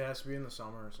don't have know. to, it has to be in the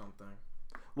summer or something.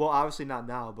 Well, obviously not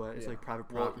now, but it's Yeah. like private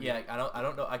Well, property. yeah, I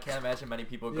don't know. I can't imagine many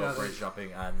people go Yeah, bridge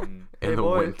jumping on In Hey, the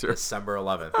boy. winter. December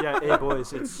 11th. Yeah, hey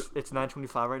boys, it's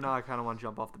 9:25 right now. I kind of want to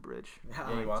jump off the bridge.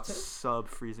 Yeah, you want to? Sub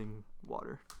freezing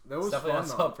water. That was definitely fun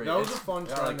not though. something. That was a It's- fun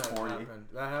they're trend like that 40. happened.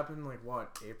 That happened like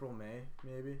what? April, May,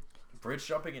 maybe. Bridge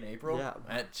jumping in April? Yeah.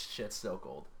 That shit's so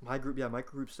cold. My group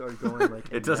started going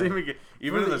like. It doesn't even get.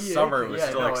 Even in the the EA summer, it thing, was yeah,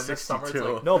 still no, like in the summer it's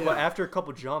 62. like- No, Yeah. but after a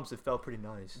couple jumps, it felt pretty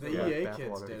nice. The Yeah. EA Bath kids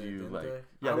water. did it, You, didn't like- they?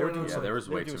 Yeah, I they were went doing on Yeah, some, there was they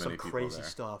were way doing too some many people crazy there.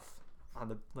 stuff on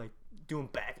the like doing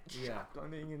Yeah.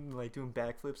 shotgunning and like doing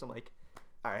backflips. I'm like,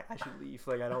 all right, I should leave.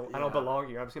 Like I don't Yeah. belong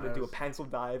here. I'm just gonna I do a was- pencil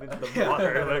dive into the Yeah.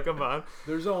 water. Like come on.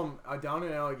 There's down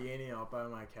in Allegheny out by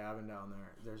my cabin down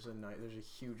there. There's a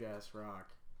huge ass rock.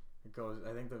 It goes.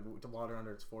 I think the water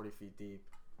under it's 40 feet deep.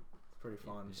 It's pretty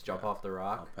fun. Just jump off the I'll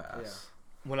rock. pass.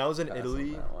 When I was in Pass on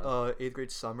Italy, that one. 8th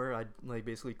grade summer, I like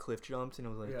basically cliff jumped and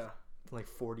it was like Yeah. like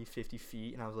 40, 50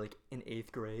 feet, and I was like in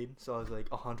 8th grade, so I was like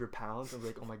 100 pounds. I was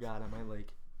like, oh my god, I might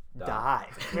like die.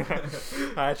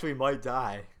 I actually might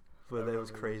die. But I that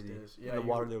was remember those crazy. days. Yeah, And the you-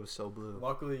 water there was so blue.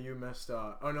 Luckily, you missed.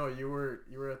 Oh no, you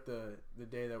were at the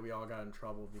day that we all got in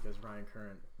trouble because Ryan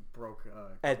Current broke.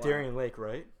 At glass. Darien Lake,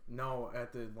 right? No,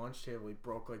 at the lunch table, he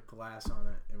broke like glass on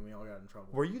it, and we all got in trouble.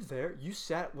 Were you there? You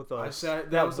sat with us. I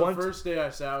sat. That was the one first day I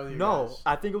sat with you. No, guys.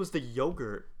 I think it was the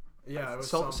yogurt. Yeah, it was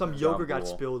some something. yogurt John got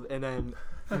Bull. spilled, and then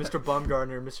Mr.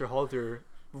 Bumgarner and Mr. Halter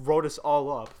wrote us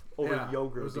all up over Yeah,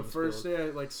 yogurt. It was the being first spilled.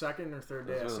 day, like second or third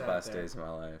day. Those I were the sat best there. days of my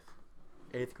life.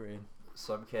 8th grade.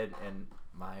 Some kid in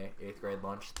my 8th grade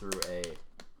lunch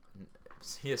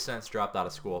he has since dropped out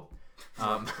of school.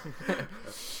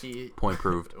 He Point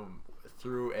proved.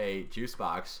 threw a juice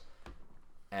box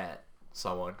at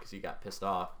someone because he got pissed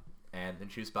off, and the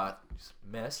juice box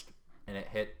missed, and it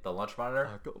hit the lunch monitor,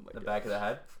 Oh my the back of the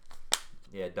head.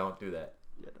 Yeah, don't do that.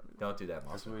 Yeah, Don't do that,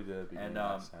 That's Mark. what we did at the beginning And,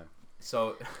 last time.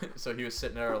 So he was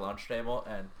sitting at our lunch table,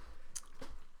 and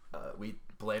we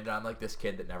blamed it on like this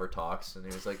kid that never talks, and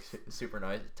he was like super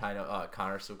nice.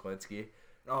 Connor Suklinski.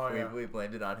 Oh yeah. We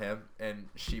blamed it on him, and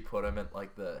she put him at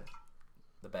like the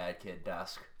bad kid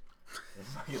desk.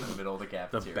 It's like in the middle of the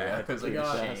cafeteria. bad It was like kid a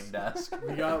desk. shame desk.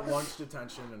 We got lunch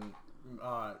detention, and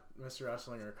Mr.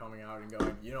 Esslinger coming out and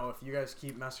going, if you guys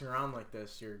keep messing around like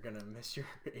this, you're gonna miss your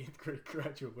 8th grade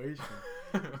graduation.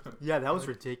 Yeah, that was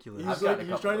ridiculous. I've He's gotten like, a he's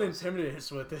couple trying to of those. intimidate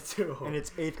us with it too. And it's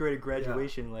 8th grade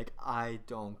graduation. Like, I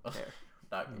don't care.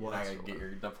 You're not gonna get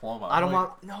your diploma. I don't like-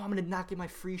 want. No, I'm gonna not get my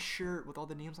free shirt with all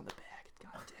the names on the back.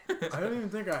 God damn. I don't even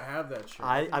think I have that shirt.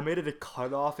 I made it a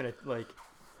cutoff and it like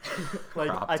I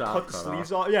top cut the cutoff.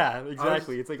 sleeves off. Yeah,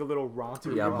 exactly. It's like a little romper.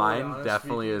 Dude, Yeah, to be mine honest,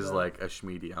 definitely speaking is of- like a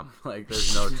schmedium. Like,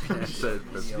 there's no chance that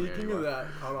it's Speaking of anymore. that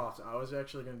cutoffs, I was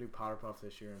actually gonna do Powder Puff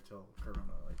this year until Corona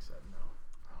said no.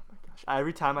 Oh my gosh.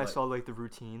 Every time I What? saw like the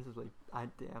routines, I was like,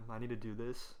 I need to do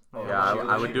this. Like, Yeah, Oh,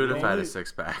 I would do it if I had a only-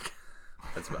 6-pack.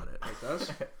 That's about it. Like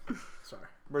this? Sorry.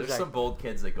 Where's There's that? some bold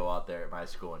kids that go out there at my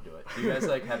school and do it. Do you guys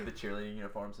like have the cheerleading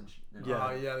uniforms and?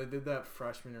 Yeah. Yeah, they did that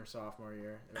freshman or sophomore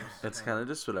year. It's kind of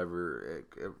just whatever.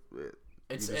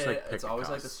 It's just, like, pick it's a always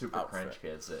like the cos- super outfit. cringe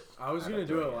kids that. I was end gonna up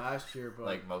do doing it last year, but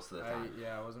like most of the time.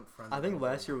 I wasn't friends. I with think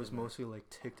everybody last year was that did it. mostly like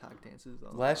TikTok dances though.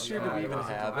 Last year, Yeah, did we it even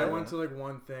wasn't- have I it? went to like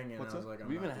one thing and What's I was up? like, Did I'm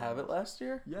we not even doing have it this. last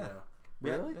year? Yeah.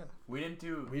 Really? Yeah. We didn't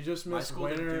do. We just My missed school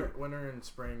didn't winter and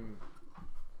spring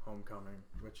homecoming,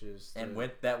 which is And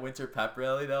the- that winter pep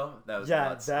rally though, that was Yeah,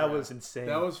 nuts. that Yeah. was insane.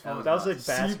 that was fun. That was like nuts.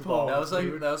 basketball.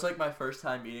 Seapo. That was like my first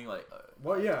time meeting like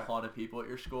What? Yeah. a lot of people at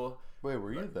your school. Wait,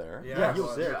 were you there? Yeah, he it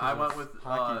was there. I went with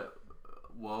Hockey.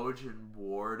 Woj and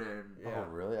Ward and Yeah. Oh,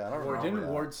 really? I don't Or remember didn't that.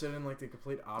 Ward sit in like the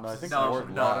complete opposite? I think no,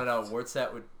 Ward no, left. Ward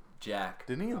sat with Jack.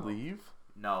 Didn't he leave?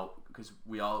 No, because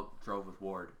we all drove with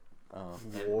Ward, Oh.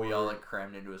 and we all like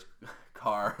crammed into his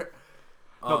car.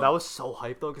 No, that was so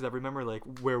hype though, because I remember like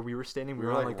where we were standing, we We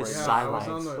were were, on like, like the right- Yeah, I was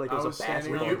sidelines, on the- like I it was was a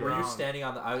standing Were on you the were you ground. standing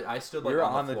on the? I stood We like were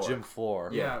on on the the floor. gym floor.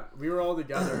 Yeah, we were all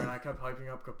together, and I kept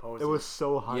hyping up Capozzi. It was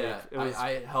so hype. Yeah, It was,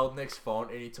 I held Nick's phone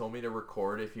and he told me to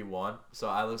record if he won. So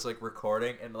I was like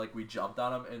recording and like we jumped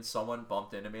on him and someone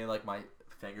bumped into me and like my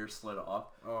fingers slid off.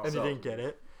 Oh, and so- you didn't get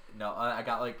it. No, I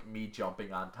got like me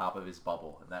jumping on top of his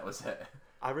bubble and that was it.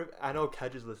 I know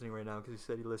Kedge is listening right now because he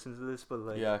said he listens to this, but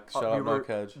like Yeah, shout we out were, Mark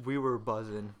Hedge. We were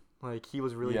buzzing. Like he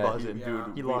was really Yeah, buzzing. Yeah.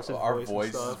 He lost his our voice and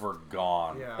voices stuff. were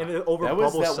gone. yeah. And it over That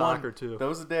was bubble that soccer one. too. That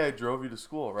was the day I drove you to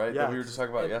school, right? Yeah, That we were just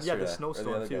talking about and- yeah, yesterday. the or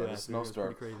snowstorm, other too, day, last The week. It was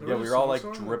snowstorm. pretty crazy. There Yeah, was we a were all like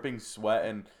snowstorm? dripping sweat,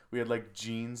 and we had like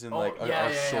jeans and like yeah, our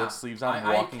yeah, short yeah. sleeves on,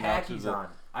 I walking out to khakis the. on.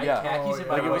 I Yeah. had khakis Oh, in yeah.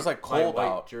 my Like it was white- like cold my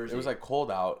white out. jersey. It was like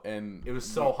cold out, and It was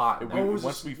so hot. we, Oh, it was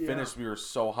once just- we yeah. finished, we were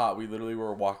so hot. We literally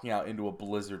were walking out into a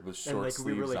blizzard with short and like we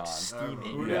sleeves were like on. steaming.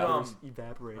 Who We did, were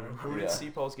evaporating. Who did Yeah.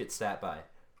 Seapoles get sat by?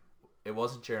 It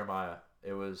wasn't Jeremiah.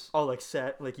 It was Oh, like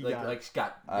set, like he like got.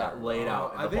 got I don't laid know.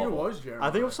 out. In I the think bubble. it was Jeremy. I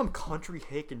think it was some country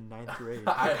hick in 9th grade.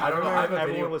 I don't know, I have a Everyone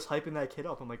video- was hyping that kid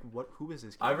up. I'm like, what? Who is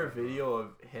this kid? I have a video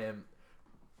of him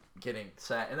getting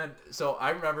sat, and then so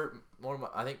I remember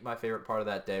I think my favorite part of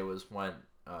that day was when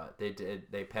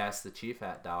they passed the chief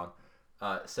hat down.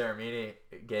 Saramini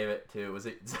gave it to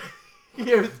he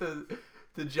gave it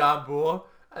to John Bull.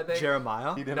 I think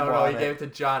Jeremiah. He didn't no, want he gave it to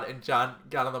John, and John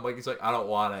got on the mic. He's like, I don't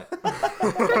want it.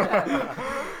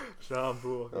 John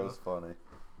Bull. That was funny.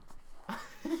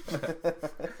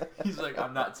 He's like,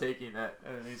 I'm not taking it,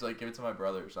 and he's like, give it to my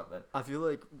brother or something. I feel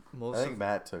like most. I think of,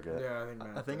 Matt took it. Yeah, I think.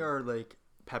 Matt I think did. our like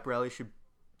pep rally should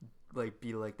like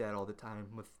be like that all the time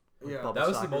with. Yeah. bubble That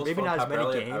was soccer. the most Maybe fun not as pep many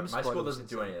rally. games. My but school it was doesn't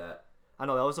do any insane. of that. I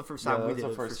know that was the first Yeah, time that we was did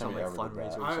the it for first some time like we ever did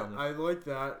fundraiser that. or something. I like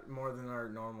that more than our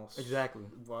normal Exactly.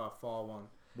 fall one.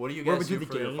 What do you Where guys we do do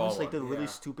the for your games, fall like the one? really Yeah.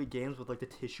 stupid games with like the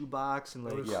tissue box and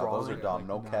like Those- Yeah, crawling. those are Yeah, dumb.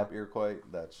 No nah. cap ear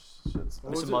quite. That shit's.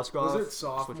 What was Mr. it, Musgrove, was it switch it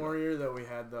sophomore year that we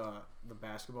had the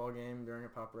basketball game during a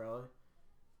pep rally?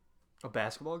 A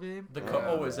basketball game?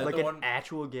 Is that Like the an one?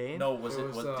 actual game? No, It was, did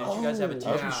you oh, guys have a I was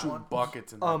t-shirt? just shooting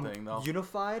buckets in that thing though.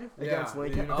 Unified Yeah, against the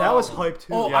Lincoln. Unified. That was hype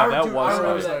too. Oh, Yeah, that dude, was I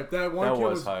remember hype. That one That kid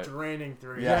was was hype. draining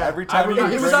threes. Yeah, every I time remember,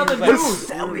 he it was on the like, news.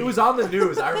 It was on the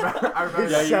news. I remember.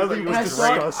 Yeah, he was Sally like, was I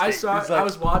saw. disgusting. I saw. He's I like-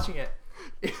 was watching it.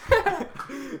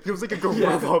 He was like a gorilla,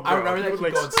 Yeah, bro. I remember that He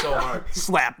would, kid going so hard.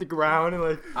 slap the ground and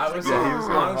like. I was. Yeah, he was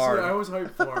going Honestly, hard. I was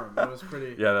hyped for him. It was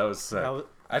pretty. Yeah, that was sick. That was,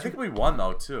 I think we won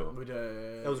though too. We did.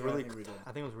 it was yeah, really. I think we did.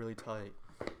 I think it was really tight.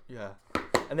 Yeah,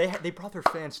 and they brought their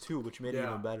fans too, which made it Yeah.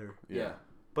 even better. Yeah.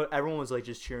 But everyone was like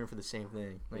just cheering for the same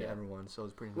thing, like Yeah. everyone. So it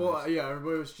was pretty Well, nice. yeah,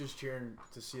 everybody was just cheering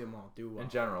to see them all do well. In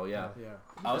general, yeah. Yeah.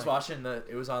 I was watching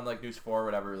it was on like News 4 or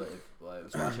whatever. Like, I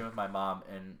was watching it with my mom,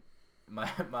 and my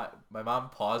mom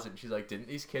paused and she's like, "Didn't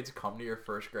these kids come to your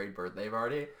first grade birthday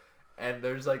party?" And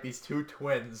there's like these two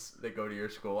twins that go to your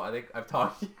school. I think I've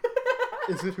talked.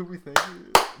 Is it who we think?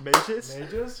 Mages?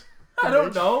 Mages? I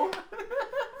don't know.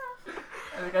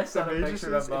 I think I sent a Mages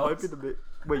picture of is- it might be both. the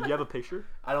Wait, you have a picture?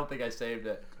 I don't think I saved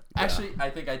it. Actually, I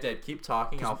think I did. Keep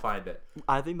talking. I'll find it.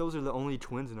 I think those are the only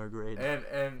twins in our grade. And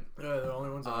Yeah, they're the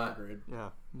only ones in our grade. Yeah,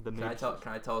 the can I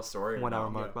Mages. tell a story? or 1 hour no?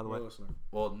 mark, by the we're way. listening.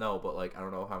 Well, no, but like I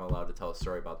don't know if I'm allowed to tell a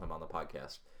story about them on the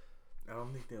podcast. I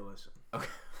don't think they listen.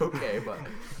 Okay,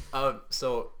 but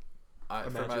so for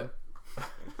my Imagine.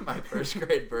 my first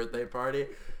grade birthday party,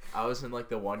 I was in like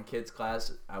the one kid's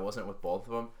class. I wasn't with both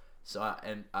of them, so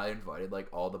I invited like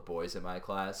all the boys in my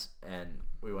class, and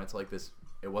we went to like this.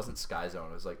 It wasn't Sky Zone.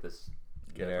 It was like this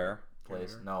Get air. place.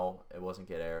 Get Air? No, it wasn't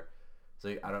Get Air. So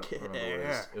I don't Get remember what it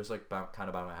was. Air. It was like kind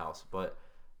of by my house, but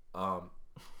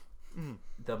Mm.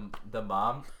 the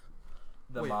mom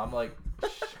Wait. like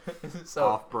so.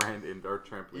 Off-brand indoor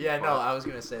trampoline. Yeah, no, park. I was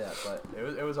gonna say that, but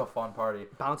it was a fun party.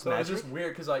 Bounce So it was Magic? just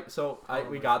weird because like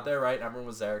we my got God. there right, and everyone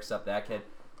was there except that kid,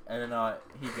 and then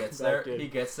he gets That there, kid. he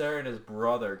gets there, and his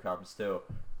brother comes too,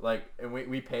 like, and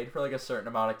we paid for like a certain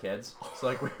amount of kids, so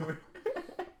like we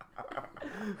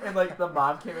and like the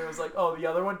mom came in and was like, oh, the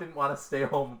other one didn't want to stay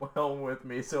home with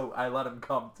me, so I let him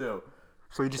come too.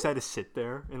 So you just had to sit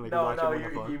there and like No, watch no, him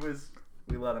have fun? he was.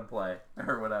 We let him play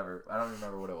or whatever. I don't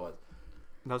remember what it was.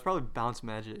 That was probably Bounce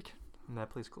Magic, and that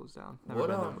place closed down. Never What,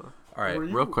 been there, um, but- All right, Were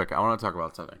real you- quick, I want to talk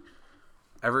about something.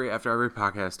 After every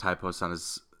podcast, Ty posts on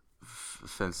his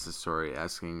Finsta story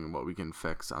asking what we can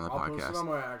fix on the I'll post it podcast. on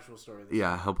my actual story. This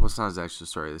Yeah, he'll post on his actual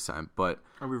story this time. But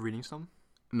Are we reading some?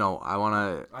 no, I want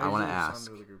to usually ask.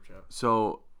 send to the group chat.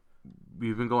 So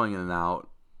we've been going in and out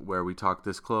where we talk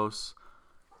this close,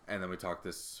 and then we talk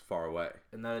this far away.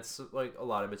 And then it's like a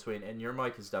lot in between. And your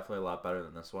mic is definitely a lot better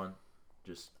than this one.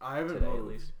 Just I haven't today moved. at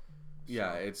least.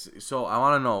 Yeah, it's so I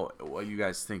want to know what you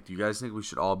guys think. Do you guys think we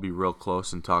should all be real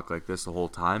close and talk like this the whole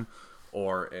time,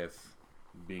 or if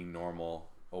being normal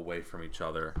away from each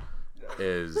other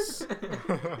is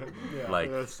Yeah. like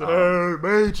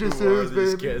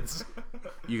Mages, kids?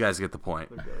 you guys get the point?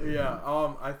 Yeah.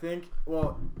 I think.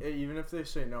 Well, even if they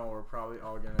say no, we're probably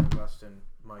all gonna invest in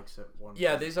mics at one.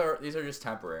 Yeah, point. these are just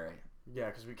temporary Yeah,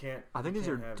 because we can't. I think we these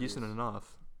are can't have decent these.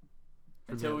 enough.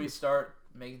 until we start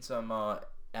making some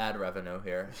ad revenue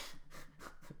here.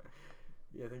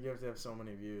 Yeah, I think you have to have so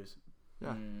many views.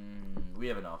 Yeah. We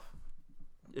have enough.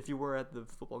 If you were at the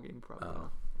football game, probably.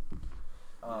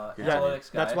 Oh. Yeah, Analytics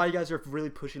that's guy. why you guys are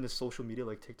really pushing the social media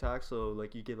like TikTok. So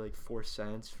like you get like 4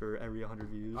 cents for every 100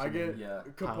 views. I and get. Yeah.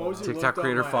 Composer TikTok looked up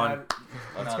creator my fun. ad-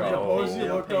 Oh, no, Let's they go. don't pay- Composer they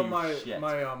don't looked pay up you my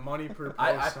shit. money per post.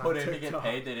 I on put in to get TikTok.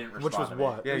 paid. They didn't respond Which was to me.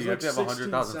 what? Yeah, It was you have to have 16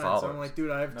 100,000 cents. followers. I'm like,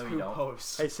 dude, I have No, you 2 don't.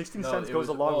 posts. Hey, 16 No, cents it goes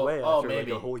a was- long well, way oh, after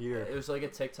maybe. like a whole year. It was like a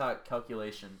TikTok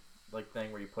calculation like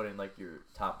thing where you put in like your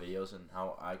top videos and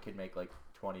how I could make like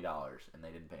 $20 and they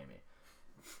didn't pay me.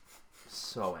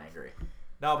 So angry.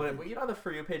 No, but if we get on the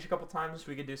For You page a couple times,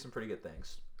 we could do some pretty good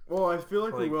things. Well, I feel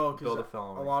like we Like, will build because a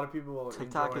following. a lot of people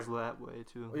TikTok enjoy, is that way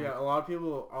too. Yeah, a lot of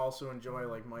people also enjoy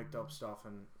like mic'd up stuff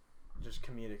and just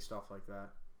comedic stuff like that.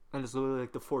 And it's literally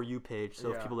like the For You page. So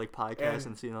if Yeah. people like podcasts And-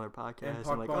 and see another podcast, And I'm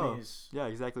Puck like, Bunnies. oh, yeah,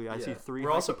 exactly. I see Yeah. 3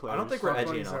 We're also. hockey players. I don't think we're Puck edgy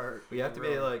Bunnies enough. are We have to be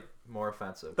really- like more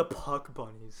offensive. the Puck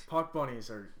Bunnies. Puck Bunnies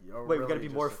are. Wait, we gotta really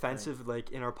be more just a thing. offensive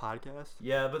like in our podcast.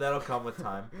 Yeah, but that'll come with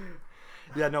time.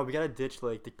 Yeah, no, we gotta ditch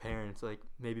like the parents, like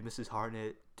maybe Mrs.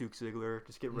 Hartnett, Duke Ziegler,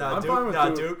 just get rid No, I'm of fine Duke. with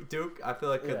No, Duke. Duke. I feel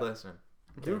like could Yeah. listen.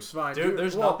 Duke's fine. Duke,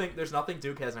 there's well, nothing. There's nothing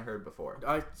Duke hasn't heard before.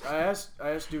 I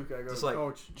asked Duke. I go, Just like-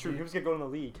 Coach. True, do he you- was gonna go in the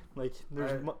league. Like,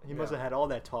 he must yeah. have had all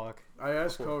that talk. I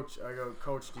asked before. Coach. I go,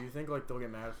 Coach, do you think like they'll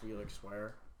get mad if we like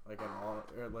swear like at all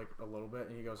or like a little bit?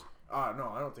 And he goes, no,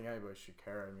 I don't think anybody should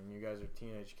care. I mean, you guys are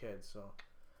teenage kids, so.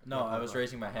 No, I was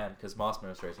raising my hand because Mossman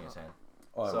was raising his hand.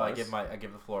 Oh, So I give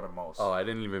the floor to Moss. Oh, I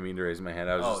didn't even mean to raise my hand.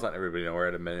 I was just Oh. letting everybody know we're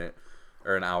at a minute.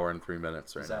 or an hour and 3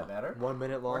 minutes right Does that now. matter? 1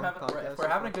 minute long podcast. We're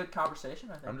having a good conversation,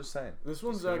 I think. I'm just saying. This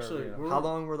one's Just actually. whatever, we're- How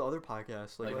long were the other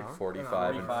podcasts? Like, Like an hour?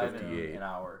 45 and 45 and 58. an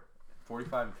hour.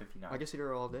 45 and 59. I guess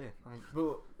you're all day.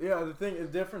 But yeah, the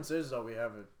difference is though we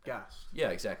have a guest, Yeah,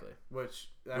 exactly. which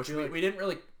I Which feel we, like, we didn't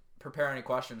really prepare any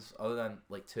questions other than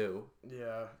like 2.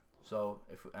 yeah. So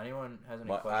if anyone has any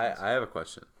Well, questions, I have a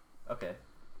question. okay.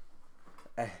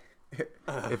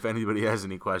 If anybody has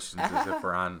any questions, as if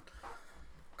we're on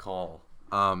call.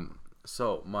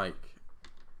 So Mike,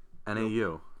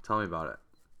 NAU, tell me about it.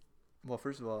 Well,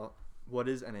 first of all, what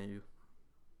is NAU?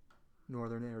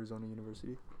 Northern Arizona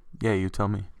University. Yeah, you tell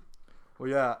me. Well,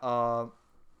 yeah.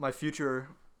 My future.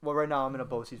 Well, right now I'm in a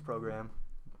BOCES program.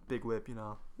 Big whip, you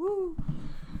know. Woo.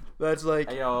 That's like.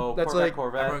 Hey, yo, That's Corvette, like-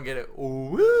 Corvette. Everyone get it. Ooh,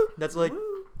 woo. That's like.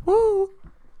 Woo.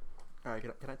 All right,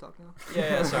 can I talk now?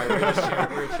 Yeah, sorry. We're just cheering.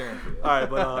 We're cheering for you. All right,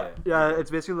 but yeah,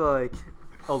 it's basically like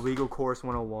a legal course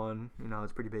 101. You know,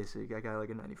 it's pretty basic. I got like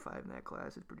a 95 in that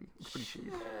class. It's pretty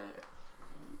cheap.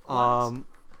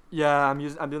 Yeah,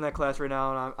 I'm doing that class right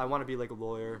now, and I want to be like a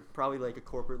lawyer, probably like a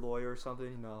corporate lawyer or something.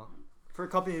 You know, for a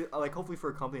company, like hopefully for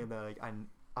a company that like I'm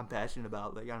passionate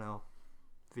about, like I don't know,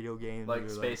 video games, Like or,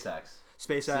 SpaceX.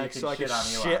 SpaceX, So so you I can can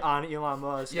shit shit on Elon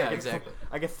Musk. Yeah, I can exactly.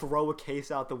 I can throw a case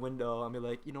out the window and be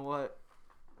like, you know what,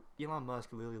 Elon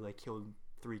Musk literally like killed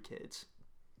 3 kids.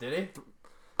 Did he?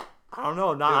 I don't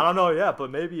know, I don't know yet, but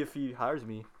maybe if he hires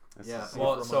me. Yeah. just-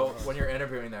 Well, like, so from a- when you're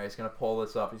interviewing there, he's gonna pull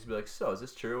this up. He's gonna be like, "So, is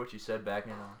this true? What you said back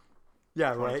in?" Yeah,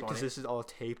 right, 2020? because this is all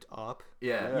taped up.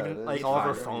 Yeah. Yeah, Even it like is all of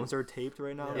our fine. phones are taped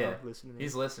right now. Yeah. like, listening.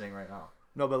 He's listening right now.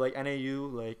 No, but like NAU,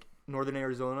 like Northern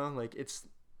Arizona, like it's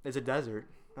a desert.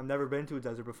 I've never been to a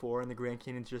desert before, and the Grand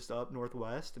Canyon's just up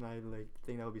northwest, and I like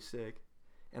think that would be sick.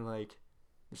 And like,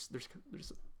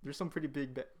 there's some pretty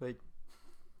big like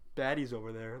baddies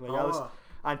over there. Like I was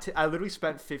I literally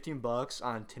spent $15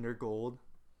 on Tinder Gold,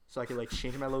 so I could like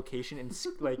change my location and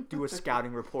like do a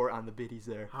scouting report on the biddies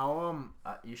there. How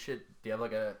You should. Do you have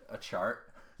like a chart?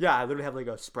 Yeah, I literally have like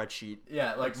a spreadsheet.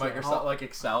 Yeah, like Excel. Microsoft, like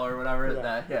Excel or whatever.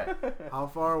 Yeah. how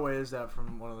far away is that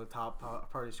from one of the top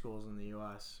party schools in the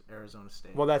U.S., Arizona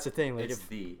State? Well, that's the thing. Like It's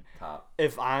the top.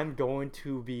 if I'm going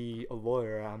to be a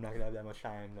lawyer, I'm not gonna have that much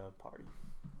time to party.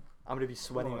 I'm gonna be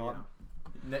sweating Well, on.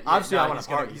 Obviously, Obviously, I wanna he's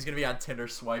gonna, party. he's gonna be on Tinder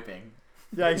swiping.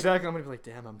 Yeah, exactly. I'm gonna be like,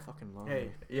 damn, I'm fucking lonely.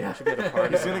 Hey, Yeah. should be at a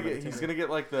party. He's gonna get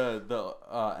like the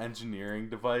engineering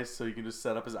device, so he can just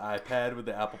set up his iPad with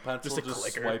the Apple Pencil, Just a just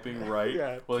clicker. swiping right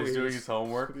Yeah, while he's doing please. his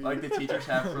homework. Like the teachers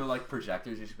have for like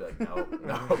projectors. You should be like, no,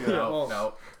 no, Yeah. no, Well,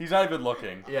 no. He's not even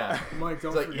looking. Yeah. Mike,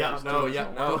 don't It's like, forget. yeah, no,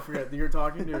 yeah, no. Don't forget. You're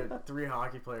talking to 3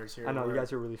 hockey players here. I know you We're-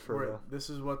 guys are really fertile. This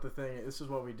is what This is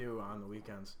what we do on the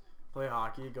weekends. Play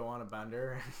hockey, go on a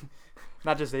bender,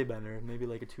 Not just a bender, maybe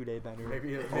like a 2-day bender.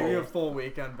 maybe a full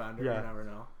weekend bender. Yeah. You never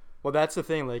know. Well, that's the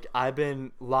thing. Like, I've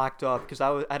been locked up because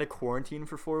I had a quarantine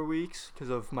for 4 weeks because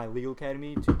of my legal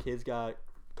academy. 2 kids got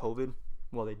COVID.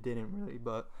 Well, they didn't really,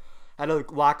 but I had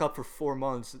to lock up for 4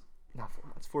 months. Not 4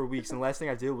 months, 4 weeks. And the last thing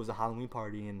I did was a Halloween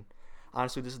party. And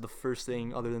honestly, this is the first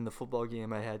thing other than the football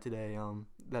game I had today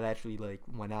that actually like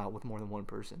went out with more than one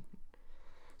person.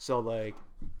 So like,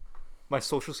 my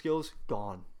social skills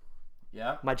gone.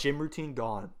 Yeah. My gym routine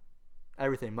gone.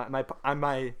 Everything. I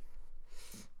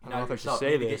don't know if I should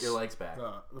say you need to this. get your legs back. The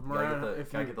Gotta Moran, get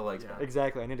the, gotta get the legs back.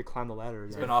 Exactly. I need to climb the ladder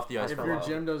It's again. been off the ice If for a your while.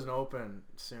 gym doesn't open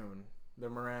soon, the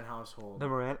Moran household, The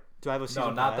Moran. Do I have a season No,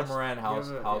 not pass? the Moran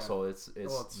Yeah. household. It's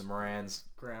Well, it's the Moran's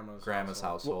grandma's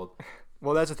household.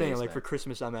 Well, that's the thing. Like basement. for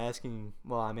Christmas, I'm asking.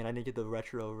 Well, I mean, I didn't get the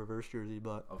retro reverse jersey,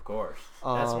 but Of course.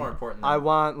 That's more important. I Than,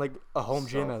 want like a home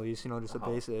gym Self- at least. You know, just a Oh.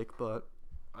 basic. But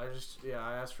I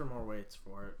asked for more weights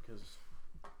for it because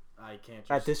I can't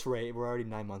just. at this rate, we're already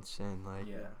 9 months in. Like,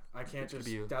 Yeah, I can't Could just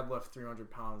be you. deadlift 300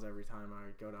 pounds every time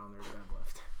I go down there to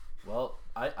deadlift. Well,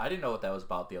 I didn't know what that was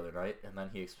about the other night, and then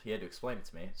he had to explain it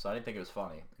to me. So I didn't think it was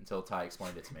funny until Ty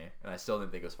explained it to me, and I still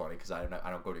didn't think it was funny because I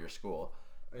don't go to your school.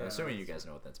 Yeah, I'm assuming you it's- guys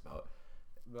know what that's about.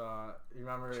 You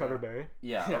remember? Trevor Berry.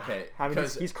 Yeah. Yeah. Okay. I mean,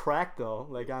 'cause- he's cracked though.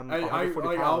 Like I'm I 140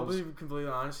 like. I'll pounds. be completely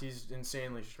honest. He's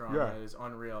insanely strong. Yeah. That is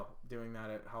unreal. Doing that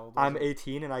at how old? I'm is he?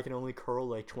 18 and I can only curl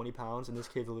like 20 pounds, and this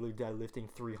kid's literally deadlifting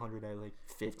 300 at like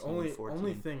 15, 14.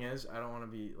 Only thing is, I don't want to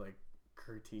be like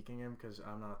critiquing him because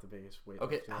I'm not the biggest weightlifter.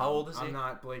 Okay, how old is he? I'm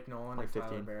not Blake Nolan Like or Tyler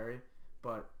 15. Berry,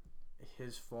 but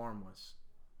his form was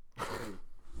pretty,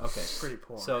 Okay. pretty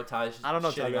poor. So Ty's I don't know,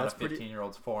 shitting Tyler, on a that's pretty-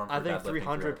 15-year-old's form. For I think deadlifting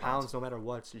 300 pounds. pounds, no matter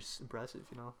what, is just impressive.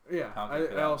 You know. yeah, Pound I kick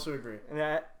for that. also agree.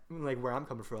 And like where I'm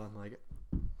coming from, like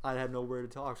I have nowhere to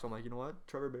talk, so I'm like, you know what,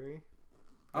 Trevor Berry.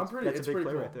 I'm That's- pretty. that's a It's big pretty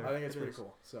play cool. right there. I think it's It pretty is.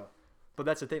 cool. So But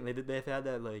that's the thing, they've had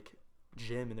that like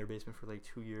gym in their basement for like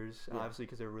 2 years, Yeah. obviously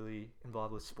because they're really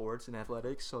involved with sports and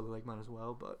athletics, so they like might as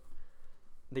well. But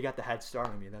they got the head start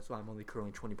on me. That's why I'm only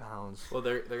curling 20 pounds. Well,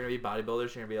 they're gonna be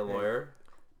bodybuilders. You're gonna be a Hey, lawyer.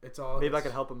 It's all. Maybe I it's-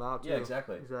 could help them out too. Yeah,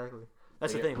 exactly. Exactly.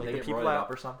 That's They the get- thing. Like they the get people roided I,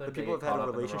 up or something. the they people get I've had caught a up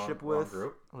in the relationship wrong with,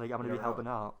 group. like I'm gonna You be never helping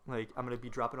out. Like I'm gonna be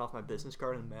dropping off my business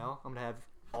card in the mail. I'm gonna have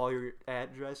all your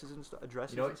addresses and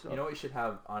addresses. You know, and stuff. you know what you should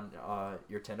have on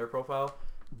your Tinder profile?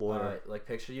 Lawyer. Like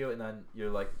picture you and then your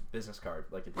like business card,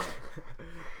 like at the end.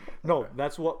 No,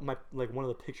 that's what my like one of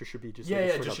the pictures should be. Just Yeah, like a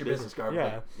yeah, straight just up your business card. Yeah,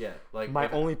 Like, yeah, like my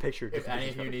if, only picture. if Just a any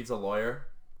business of you card. needs a lawyer,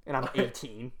 And I'm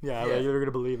 18. Yeah, Yeah. like, you're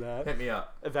gonna believe that. hit me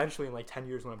up. Eventually, in like 10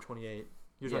 years when I'm 28,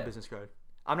 here's my Yeah. business card.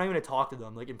 I'm not even gonna talk to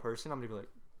them like in person. I'm gonna be like,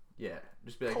 Yeah,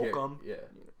 just be like, Poke here, 'em. yeah,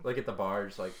 like at the bar,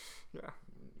 just like, yeah,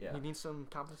 yeah, you need some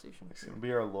compensation. He's gonna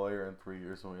be our lawyer in 3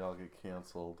 years when we all get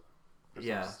canceled for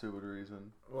Yeah. some stupid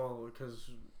reason. Well, because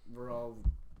we're all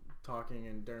talking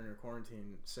and during your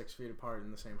quarantine 6 feet apart in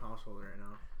the same household right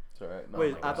now. It's alright. No,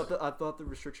 Wait, my I God. thought the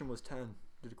restriction was 10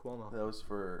 due to Cuomo. that was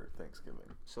for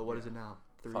Thanksgiving. So what is it now?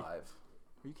 3? 5.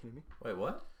 Are you kidding me? wait,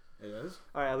 what? It is.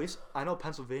 All right, at least I know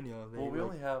Pennsylvania. They, Well, we like,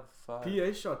 only have 5.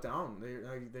 PA shut down.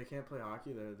 They can't play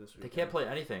hockey there this week. They can't play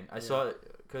anything. I saw it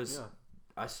because Yeah.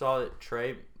 I saw that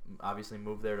Trey obviously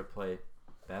moved there to play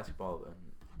basketball, and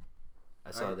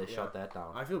I saw they shut that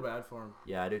down. I feel bad for him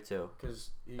Yeah, I do too. because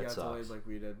he That got delayed sucks. like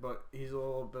we did, but he's a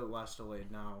little bit less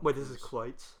delayed now. Wait, this is because-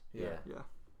 Kleitz. Yeah. Yeah.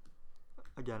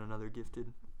 Again, another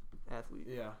gifted athlete.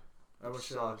 Yeah. I wish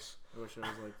Sucks. I was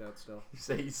like that still. You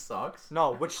say he sucks?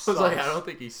 No, which I sucks. was like, I don't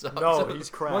think he sucks. No, he's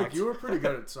cracked. Mike, you were pretty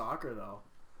good at soccer though.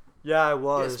 Yeah, I Yeah,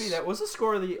 was. speaking of that, what's the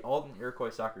score of the Alden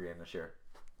Iroquois soccer game this year?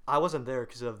 I wasn't there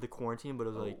because of the quarantine, but it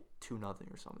was like Oh.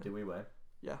 2-0 or something. Did we win?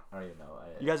 Yeah. I don't even know.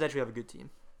 You guys actually have a good team.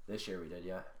 This year we did,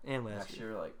 yeah. And last Next year.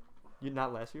 year, like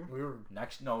Not last year? We were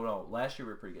no. Last year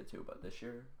we were pretty good too, but this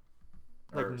year,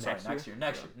 Like or, sorry, next year?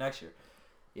 next year.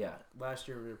 Yeah, last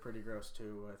year. We were pretty gross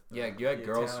too. With yeah. You had the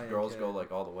girls Italian go kid.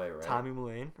 like all the way, right? Tommy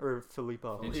Mullane or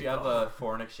Filippo? Didn't you have a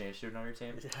foreign exchange student on your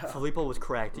team? Yeah. Filippo was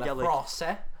cracked. He La got like France. he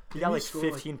Didn't got he like score,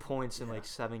 like- 15 points in Yeah. like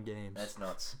 7 games. That's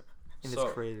nuts. And So-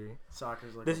 it's crazy.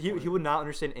 Soccer's like. This, a he sport. would not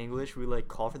understand English. We like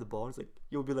call for the ball. And it's like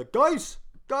he would be like, guys,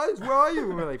 where are you?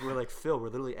 And we're like Phil. We're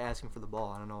literally asking for the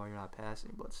ball. I don't know why you're not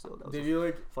passing, but still, that was Did a you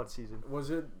like? fun season. Was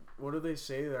it? What do they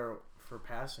say there for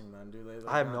passing then? Do they? Like,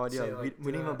 I have not no idea. say, we like,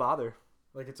 didn't even that- bother.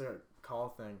 Like it's a call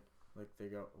thing. Like they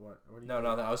go what? What do you? No,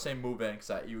 I was saying move in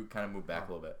because you kind of move back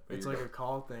a little bit. But It's you're like a good.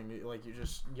 call thing. Like you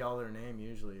just yell their name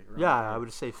usually. around Yeah, here. I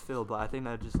would say Phil, but I think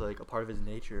that's just like a part of his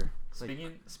nature.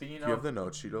 Speaking Do you of, have the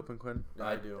note sheet open, Quinn?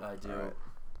 I do. I do.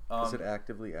 Alright. Is it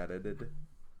actively edited?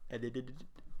 Edited.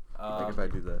 Like if I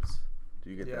do this, do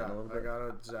you get Yeah, that in a little I bit? got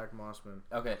a Zach Mossman.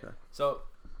 Okay. Okay. So,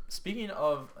 speaking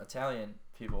of Italian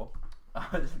people,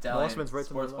 Italian Mossman's right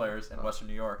to my sports left. players in Oh. Western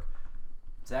New York,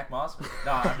 Zach Mossman.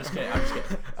 No, I'm just kidding.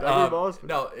 Zachary Mossman.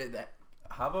 No,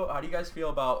 how do you guys feel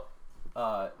about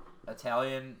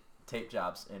Italian tape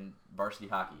jobs in varsity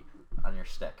hockey on your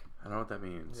stick? I don't know what that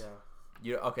means.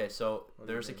 Yeah. Okay, so What do you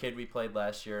there's a mean? kid we played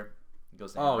last year. He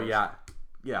goes to Oh Amherst. yeah,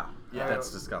 yeah. Yeah.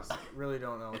 That's disgusting. Really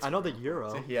don't know. I know the Euro.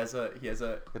 So he has a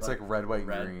It's like red, white, and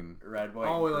red, green. red, white,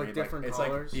 Oh, and like green. different it's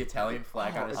colors? like the Italian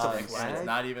flag Oh, on his it's a stick. And flag? it's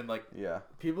not even like Yeah.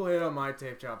 People hate on my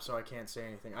tape job, so I can't say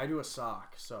anything. I do a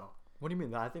sock, so What do you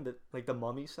mean? I think that like the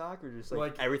mummy sock or just like,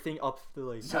 Like- everything up the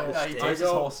like. no, whole no, he stick? takes his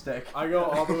go- whole stick. I go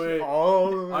all the way.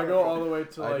 Oh, I go all the way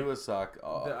to I like do a sock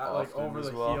like over as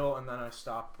the well. heel, and then I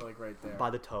stop like right there. by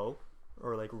the toe,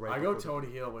 or like right. I go before toe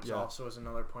to heel, which Yeah. also is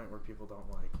another point where people don't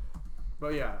like.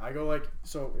 But yeah, I go like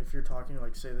so. If you're talking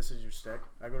like say this is your stick,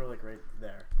 I go to like right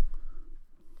there.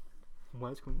 the- Why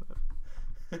is Quinn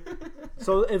left?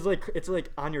 So it's like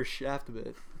on your shaft a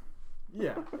bit.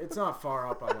 Yeah, it's not far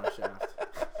up on my shaft.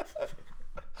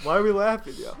 Why are we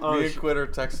laughing? Yeah. Oh, Me and Quinn are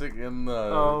texting in the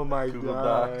oh my Google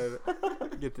god.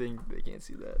 Docs. Good thing they can't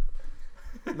see that.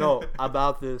 No,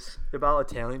 about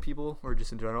Italian people or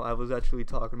just in general. I was actually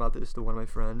talking about this to one of my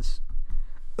friends.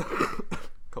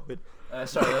 COVID.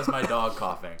 Sorry, that's my dog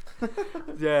coughing.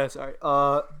 Yeah, sorry.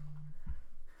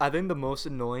 I think the most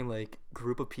annoying like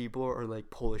group of people are like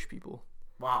Polish people.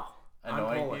 Wow, I'm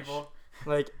Annoying Polish. people.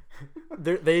 Like,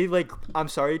 they like. I'm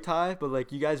sorry, Ty, but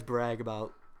like you guys brag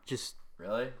about just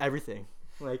Really? everything.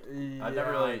 Like I've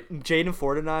never really. Jaden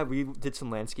Ford and I, we did some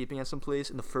landscaping at some place,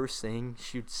 and the first thing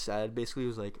she said basically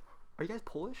was like, "Are you guys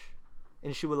Polish?"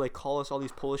 And she would like call us all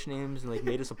these Polish names and like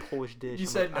made us a Polish dish. You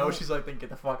I'm said like, I no. don't- She's like, then get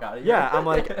the fuck out of here. Yeah, I'm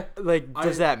like,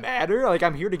 does I- that matter? Like,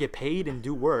 I'm here to get paid and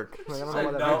do work. Like, I don't know Said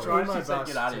why that no. matters. try She my said, best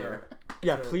get out of to- here.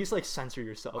 Yeah, please like censor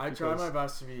yourself. I try because my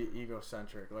best to be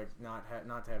egocentric, like not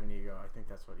to have an ego. I think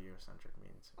that's what egocentric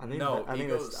means. I think No, I think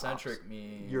that's the egocentric opposite.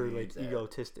 means You're like that-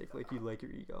 egotistic. Like you like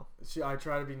your ego. See, I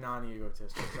try to be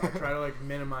non-egotistic. So I try to like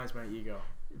minimize my ego.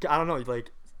 I don't know.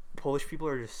 Like Polish people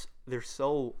are just they're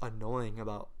so annoying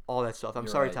about all that stuff. I'm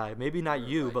You're sorry, right. Ty. Maybe not You're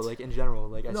you, right. but like in general.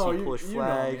 Like I see Polish you know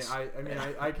me. flags. I mean,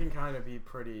 I can kind of be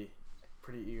pretty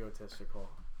egotistical.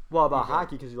 Well, about Ego.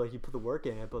 hockey because you put the work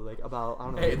in it, but like about I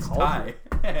don't know. Hey, it's culture.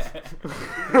 Ty.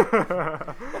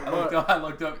 I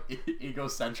looked up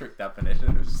egocentric definition.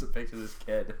 It was just a picture of this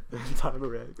kid. Ty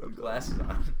Moran. Glasses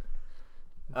on.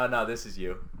 Oh no, this is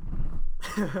you.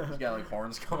 He's got like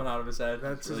horns coming out of his head.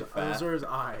 That's really his, fat. those are his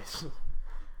eyes.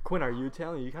 Quinn, are you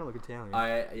Italian? You kind of look Italian. I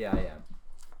am.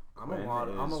 I'm a Quinn lot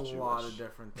of is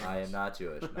different things. I am not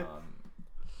Jewish. No,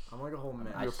 I'm like a whole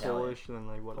mix. I You're Italian. Polish, and then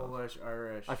like what else? Polish,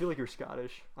 Irish. I feel like you're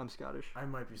Scottish. I'm Scottish. I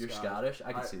might be you're Scottish. Scottish.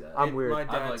 I can see that. I'm weird. My I've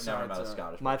dad's like never met a side's,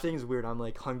 Scottish. My person. thing's weird. I'm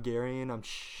like Hungarian. I'm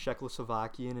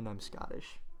Czechoslovakian, and I'm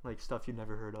Scottish. Like stuff you've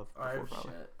never heard of before. I've-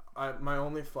 Probably. Shit. My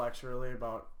only flex really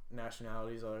about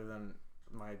nationalities, other than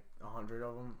my 100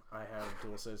 of them, I have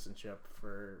dual citizenship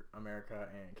for America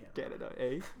and Canada. Canada,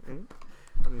 eh?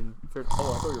 I mean, I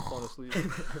thought you were falling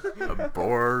asleep.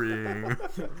 Boring.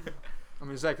 I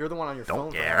mean, Zach, you're the one on your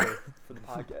phone care. for the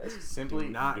podcast. Simply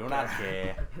Do not do not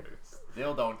care.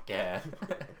 Still don't care.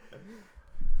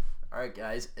 All right,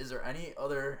 guys. Is there any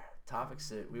other topics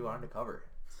that we wanted to cover?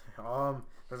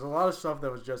 There's a lot of stuff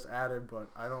that was just added, but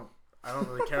I don't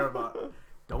really care about.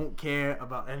 Don't care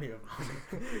about any of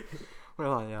them.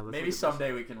 Well, yeah. Let's Maybe look at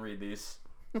someday we can read these.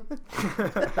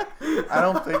 I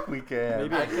don't think we can.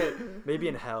 Maybe I in, could. maybe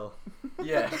in hell.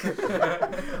 Yeah.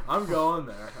 I'm going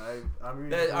there. I'm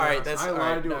That- all right, that's- I all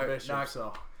lied right, to no, a bishop, not-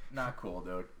 so Not cool,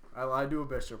 dude. I lied to a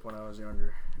bishop when I was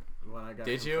younger. When I got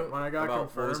Did you? When I got about,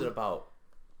 confirmed. what was it about?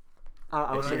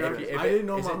 I was If When you- I, if got, you- if I it- didn't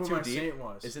know is it who too my deep? saint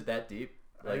was. Is it that deep?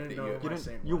 I didn't know who my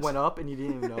saint you was. went up and you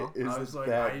didn't even know. Is I was it like,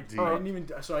 that I deep? didn't even.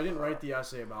 So I didn't write the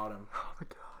essay about him. Oh my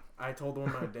god. I told the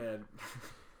one I did.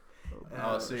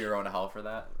 Oh, so you're going to hell for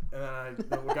that? And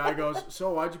then the guy goes,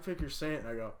 "So why'd you pick your saint?" And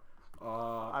I go,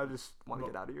 I just want to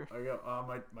get out of here. I go,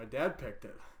 my dad picked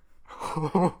it.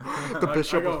 The I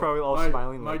bishop go, was probably all my,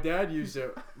 smiling. My Like, dad used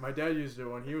it. My dad used it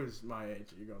when he was my age.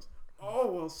 He goes,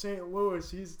 "Oh well, Saint Louis,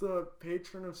 he's the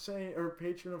patron of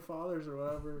patron of fathers or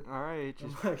whatever." all right,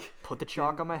 I'm just like, put the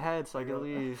chalk on my head so I can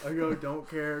leave. I go, "Don't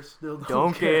care, still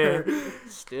Don't care.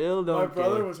 Still don't My care.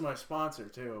 brother was my sponsor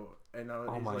too, and Oh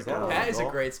he's my like, God. Pat is a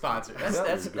go. great sponsor. That's Yeah,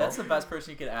 that's there you that's go. the best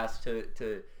person you could ask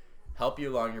to help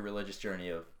you along your religious journey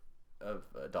of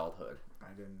adulthood.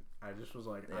 I just was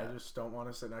like, Yeah. I just don't want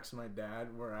to sit next to my dad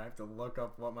where I have to look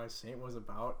up what my saint was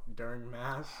about during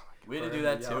mass. We had to For do him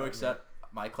that yell too, at me. except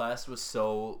my class was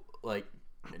so like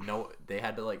they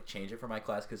had to like change it for my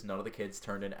class because none of the kids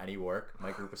turned in any work.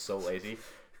 My group was so lazy.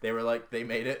 They were like they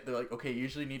made it. They're like, okay, you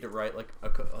usually need to write like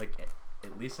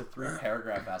at least a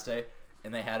 3-paragraph essay,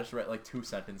 and they had us write like 2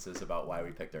 sentences about why we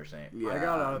picked our saint. I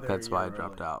got out of there That's a why I year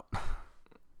dropped early. out.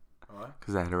 What?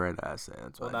 Because I had to write an essay.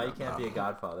 That's why Well, I now you dropped can't be a out.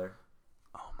 godfather.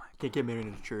 Oh my! Can't get married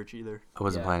in a church either. I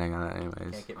wasn't Yeah. planning on it anyways.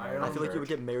 Can't get I married. don't I in feel like you would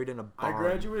church. get married in a barn. I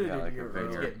graduated Yeah, a like a year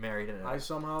vineyard. early. Get married in I a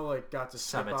somehow like got to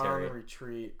skip Cemetery. on the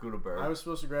retreat. Gutenberg. I was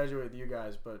supposed to graduate with you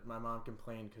guys, but my mom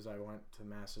complained because I went to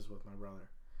masses with my brother.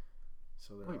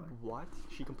 So they're Wait, like, what?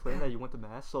 She complained that you went to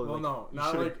mass, so well, like, no, you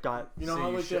not should've like got. you know So how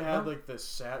you like they should had have? like the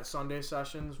Sunday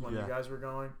sessions when Yeah. you guys were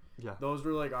going. Yeah. Those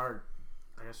were like our,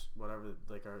 I guess whatever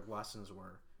like our lessons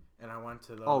were, and I went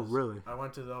to those. Oh, really? I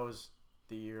went to those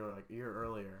the year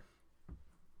earlier.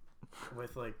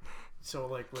 With like, so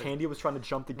like with, Candy was trying to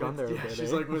jump the gun with- there a yeah, bit.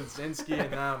 she's eh? like with Zinsky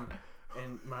and them,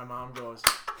 and my mom goes.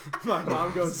 My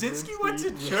mom goes. Zinsky went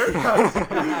to Yeah. church?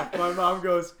 My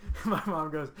mom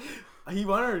goes. He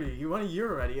went already. He went a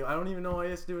year already. I don't even know why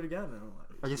he has to do it again. And I'm like,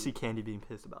 I can see Candy being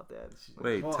pissed about that.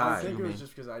 Wait, well, Ty. I think it You was mean-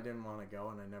 just because I didn't want to go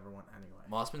and I never went anyway.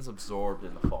 Mossman's absorbed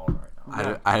in the phone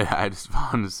right now. I just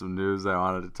found some news I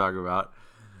wanted to talk about.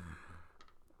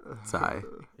 Ty.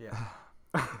 Yeah.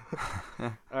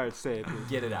 All right, say it. Please.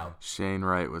 Get it out. Shane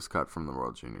Wright was cut from the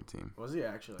World Junior team. Was he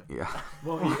actually? Yeah.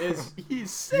 Well, he is.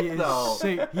 He's sick though.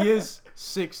 He is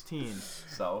 16.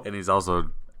 So And he's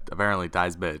also apparently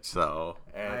Ty's bitch, so.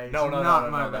 and, No,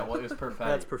 not my that bad. was perfect.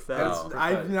 That's perfect. That's, Oh.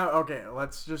 I no. Okay,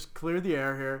 let's just clear the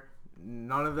air here.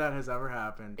 None of that has ever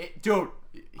happened. Dude,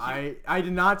 I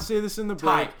did not say this in the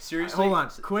break. Ty, seriously? Hold on,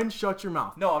 Quinn, shut your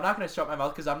mouth. no, I'm not gonna shut my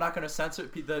mouth because I'm not gonna censor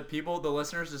the people. The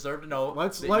listeners deserve to know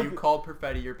Let's, that like- you called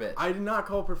Perfetti your bitch. I did not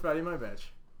call Perfetti my bitch.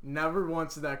 Never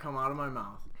once did that come out of my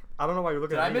mouth. I don't know why you're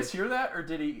looking Did I at me. mishear that, or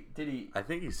did he? I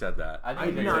think he said that. I I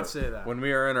think did he not did. say that. When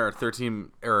we were in our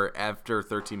 13 or after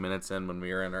 13 minutes in, when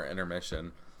we were in our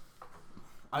intermission.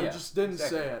 I Yeah, just didn't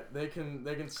exactly. say it. They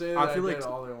can say that I I, feel did like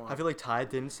all they want. I feel like Ty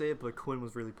didn't say it, but Quinn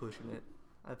was really pushing it.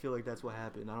 I feel like that's what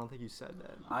happened. I don't think you said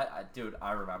that. Dude,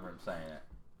 I remember him saying it.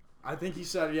 I think he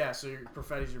said, yeah, so your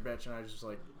Perfetti's your bitch, and I just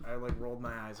I rolled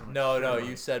my eyes. And No, went, no, "Shit."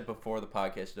 you said before the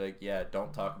podcast, you're like, yeah,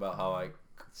 don't talk about how I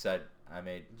said I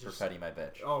made Just- Perfetti my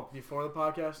bitch. Oh, before the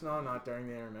podcast? No, not during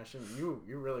the intermission.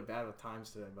 You're really bad with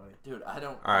times today, buddy. Dude, I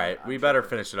don't. All right, I'm we better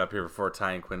tripping. finish it up here before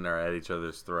Ty and Quinn are at each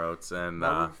other's throats. And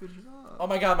Why would we finish it up? Oh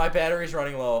my god, my battery's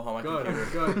running low on my Good,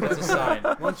 computer. good. That's a sign.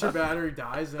 Once your battery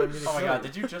dies, then I'm gonna Oh my kill god,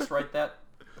 you. did you just write that?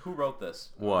 Who wrote this?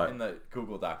 What? In the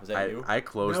Google Doc. Was that you? I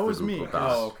closed That the was Google me. Docs.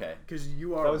 Oh, okay. Because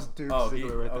you are. That was Duke Oh,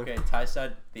 Ziegler right there. okay. Ty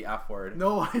said the F word.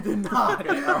 No, I did not.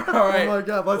 Okay, all right. Oh my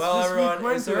god, let's well, just everyone, be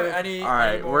Quinn is there today. any? All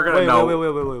right, any we're more- gonna Wait, know-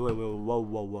 wait,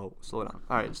 whoa, slow down.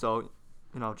 All right, so,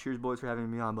 cheers, boys, for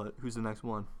having me on. But who's the next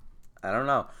one? I don't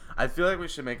know. I feel like we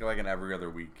should make it like an every other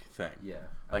week thing. Yeah,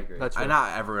 I Like, agree. That's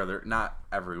not fair. not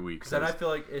every week. Because then I feel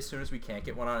like as soon as we can't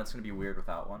get one on, it's gonna be weird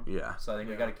without one. Yeah. So I think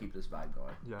we Yeah. got to keep this vibe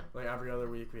going. Yeah. Like every other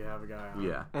week, we have a guy on.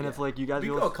 Yeah. And if you guys We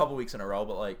go, go a couple weeks in a row,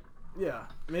 but like, Yeah.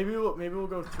 Maybe we'll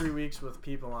go 3 weeks with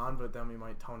people on, but then we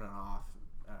might tone it off.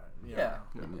 You yeah.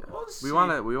 know. We'll just We see.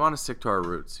 want to stick to our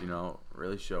roots.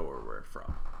 Really show where we're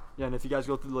from. yeah, and if you guys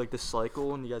go through this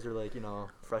cycle and you guys are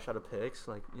fresh out of picks, just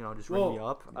ring me Well,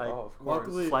 up. Oh, of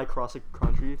Luckily, Fly across the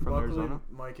country from luckily Arizona.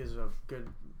 Mike is a good,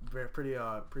 pretty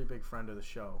big friend of the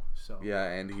show. So Yeah,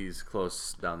 and he's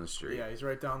close down the street. yeah, he's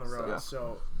right down the road. Yeah.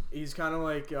 So he's kind of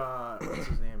like what's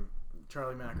his name,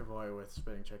 Charlie McAvoy with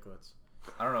Spitting Chicklets.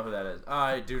 I don't know who that is.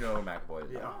 I do know who McAvoy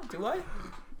is. Yeah. Oh, do I?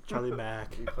 Charlie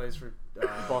Mack, He plays for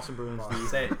Boston Bruins. Boston.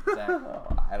 Say it, Zach.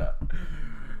 I don't.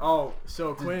 Oh,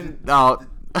 so Quinn. No.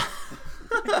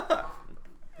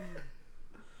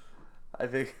 I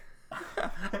think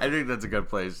that's a good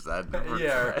place.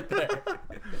 Yeah, right there.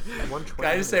 120 Can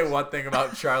I just say minutes. one thing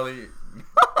about Charlie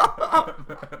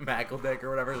McEldick or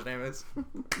whatever his name is?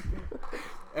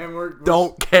 And we're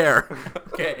Don't care.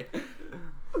 Okay.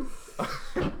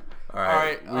 All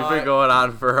right. right, We've been going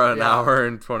on for an yeah. hour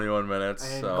and 21 minutes.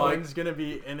 And So Quinn's gonna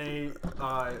be in a what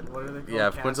are they called? yeah,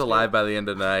 if Quinn's Casket? alive by the end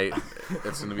of the night,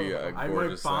 it's gonna be a I might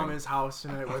gorgeous bomb thing. his house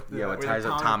tonight with the Yeah, with with Ty's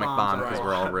atomic bomb bombs because right.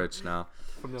 we're all rich now.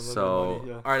 From the So- money,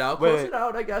 yeah. All right, I'll Wait, close wait. it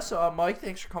out, I guess. Mike,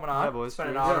 thanks for coming on. Hi, boys. It's been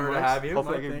an Yeah, honor to Mike. have you.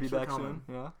 Hopefully I Mike, can be thanks for back coming.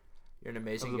 soon. Yeah. You're an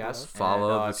amazing Of the guest. best.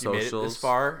 Follow and, the if you made it socials. this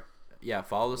far, yeah,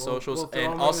 follow the socials. we'll throw them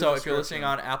in and the also, if you're listening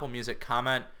description. on Apple Music,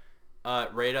 comment,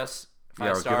 rate us 5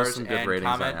 Yeah, or give us stars some good and ratings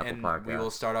on comment, Apple and we will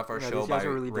Podcasts. start off our Yeah, show these guys by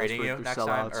are really rating desperate. you They're next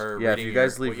time. sellouts. Or Yeah, if rating you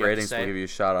guys what leave you have to ratings, we'll say. give you a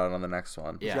shout out on the next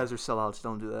one. Yeah. These guys are sellouts.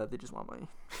 Don't do that. They just want money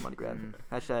grab.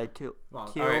 Hashtag kill. Well,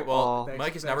 kill All right, well, all. Thanks-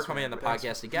 Mike is never thanks coming for- in the thanks-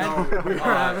 podcast again. No, we are Uh,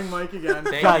 having Mike again.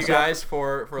 Thank Guys, you guys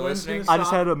for Quinn's listening. gonna I just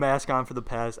stop. had a mask on for the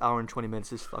past hour and 20 minutes.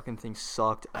 This fucking thing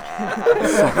sucked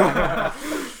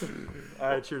ass. All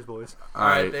right, cheers, boys. All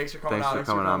right, thanks for coming thanks on. for Thanks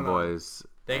for coming on, coming on. boys.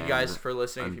 Thank you guys And, for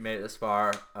listening. If and- you made it this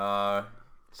far, 5 out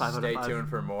of stay 5. tuned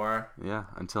for more. Yeah,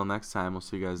 until next time, we'll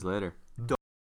see you guys later.